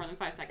attention for more than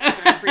 5 seconds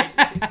during free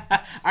agency.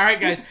 All right,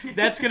 guys.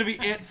 That's going to be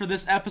it for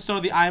this episode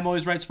of the I Am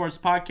Always Right Sports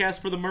Podcast.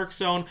 For the Merc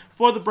Zone,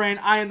 for the brain,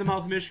 I am the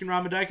mouth of Michigan,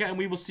 Ramadika, and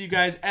we will see you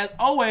guys, as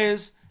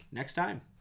always, next time.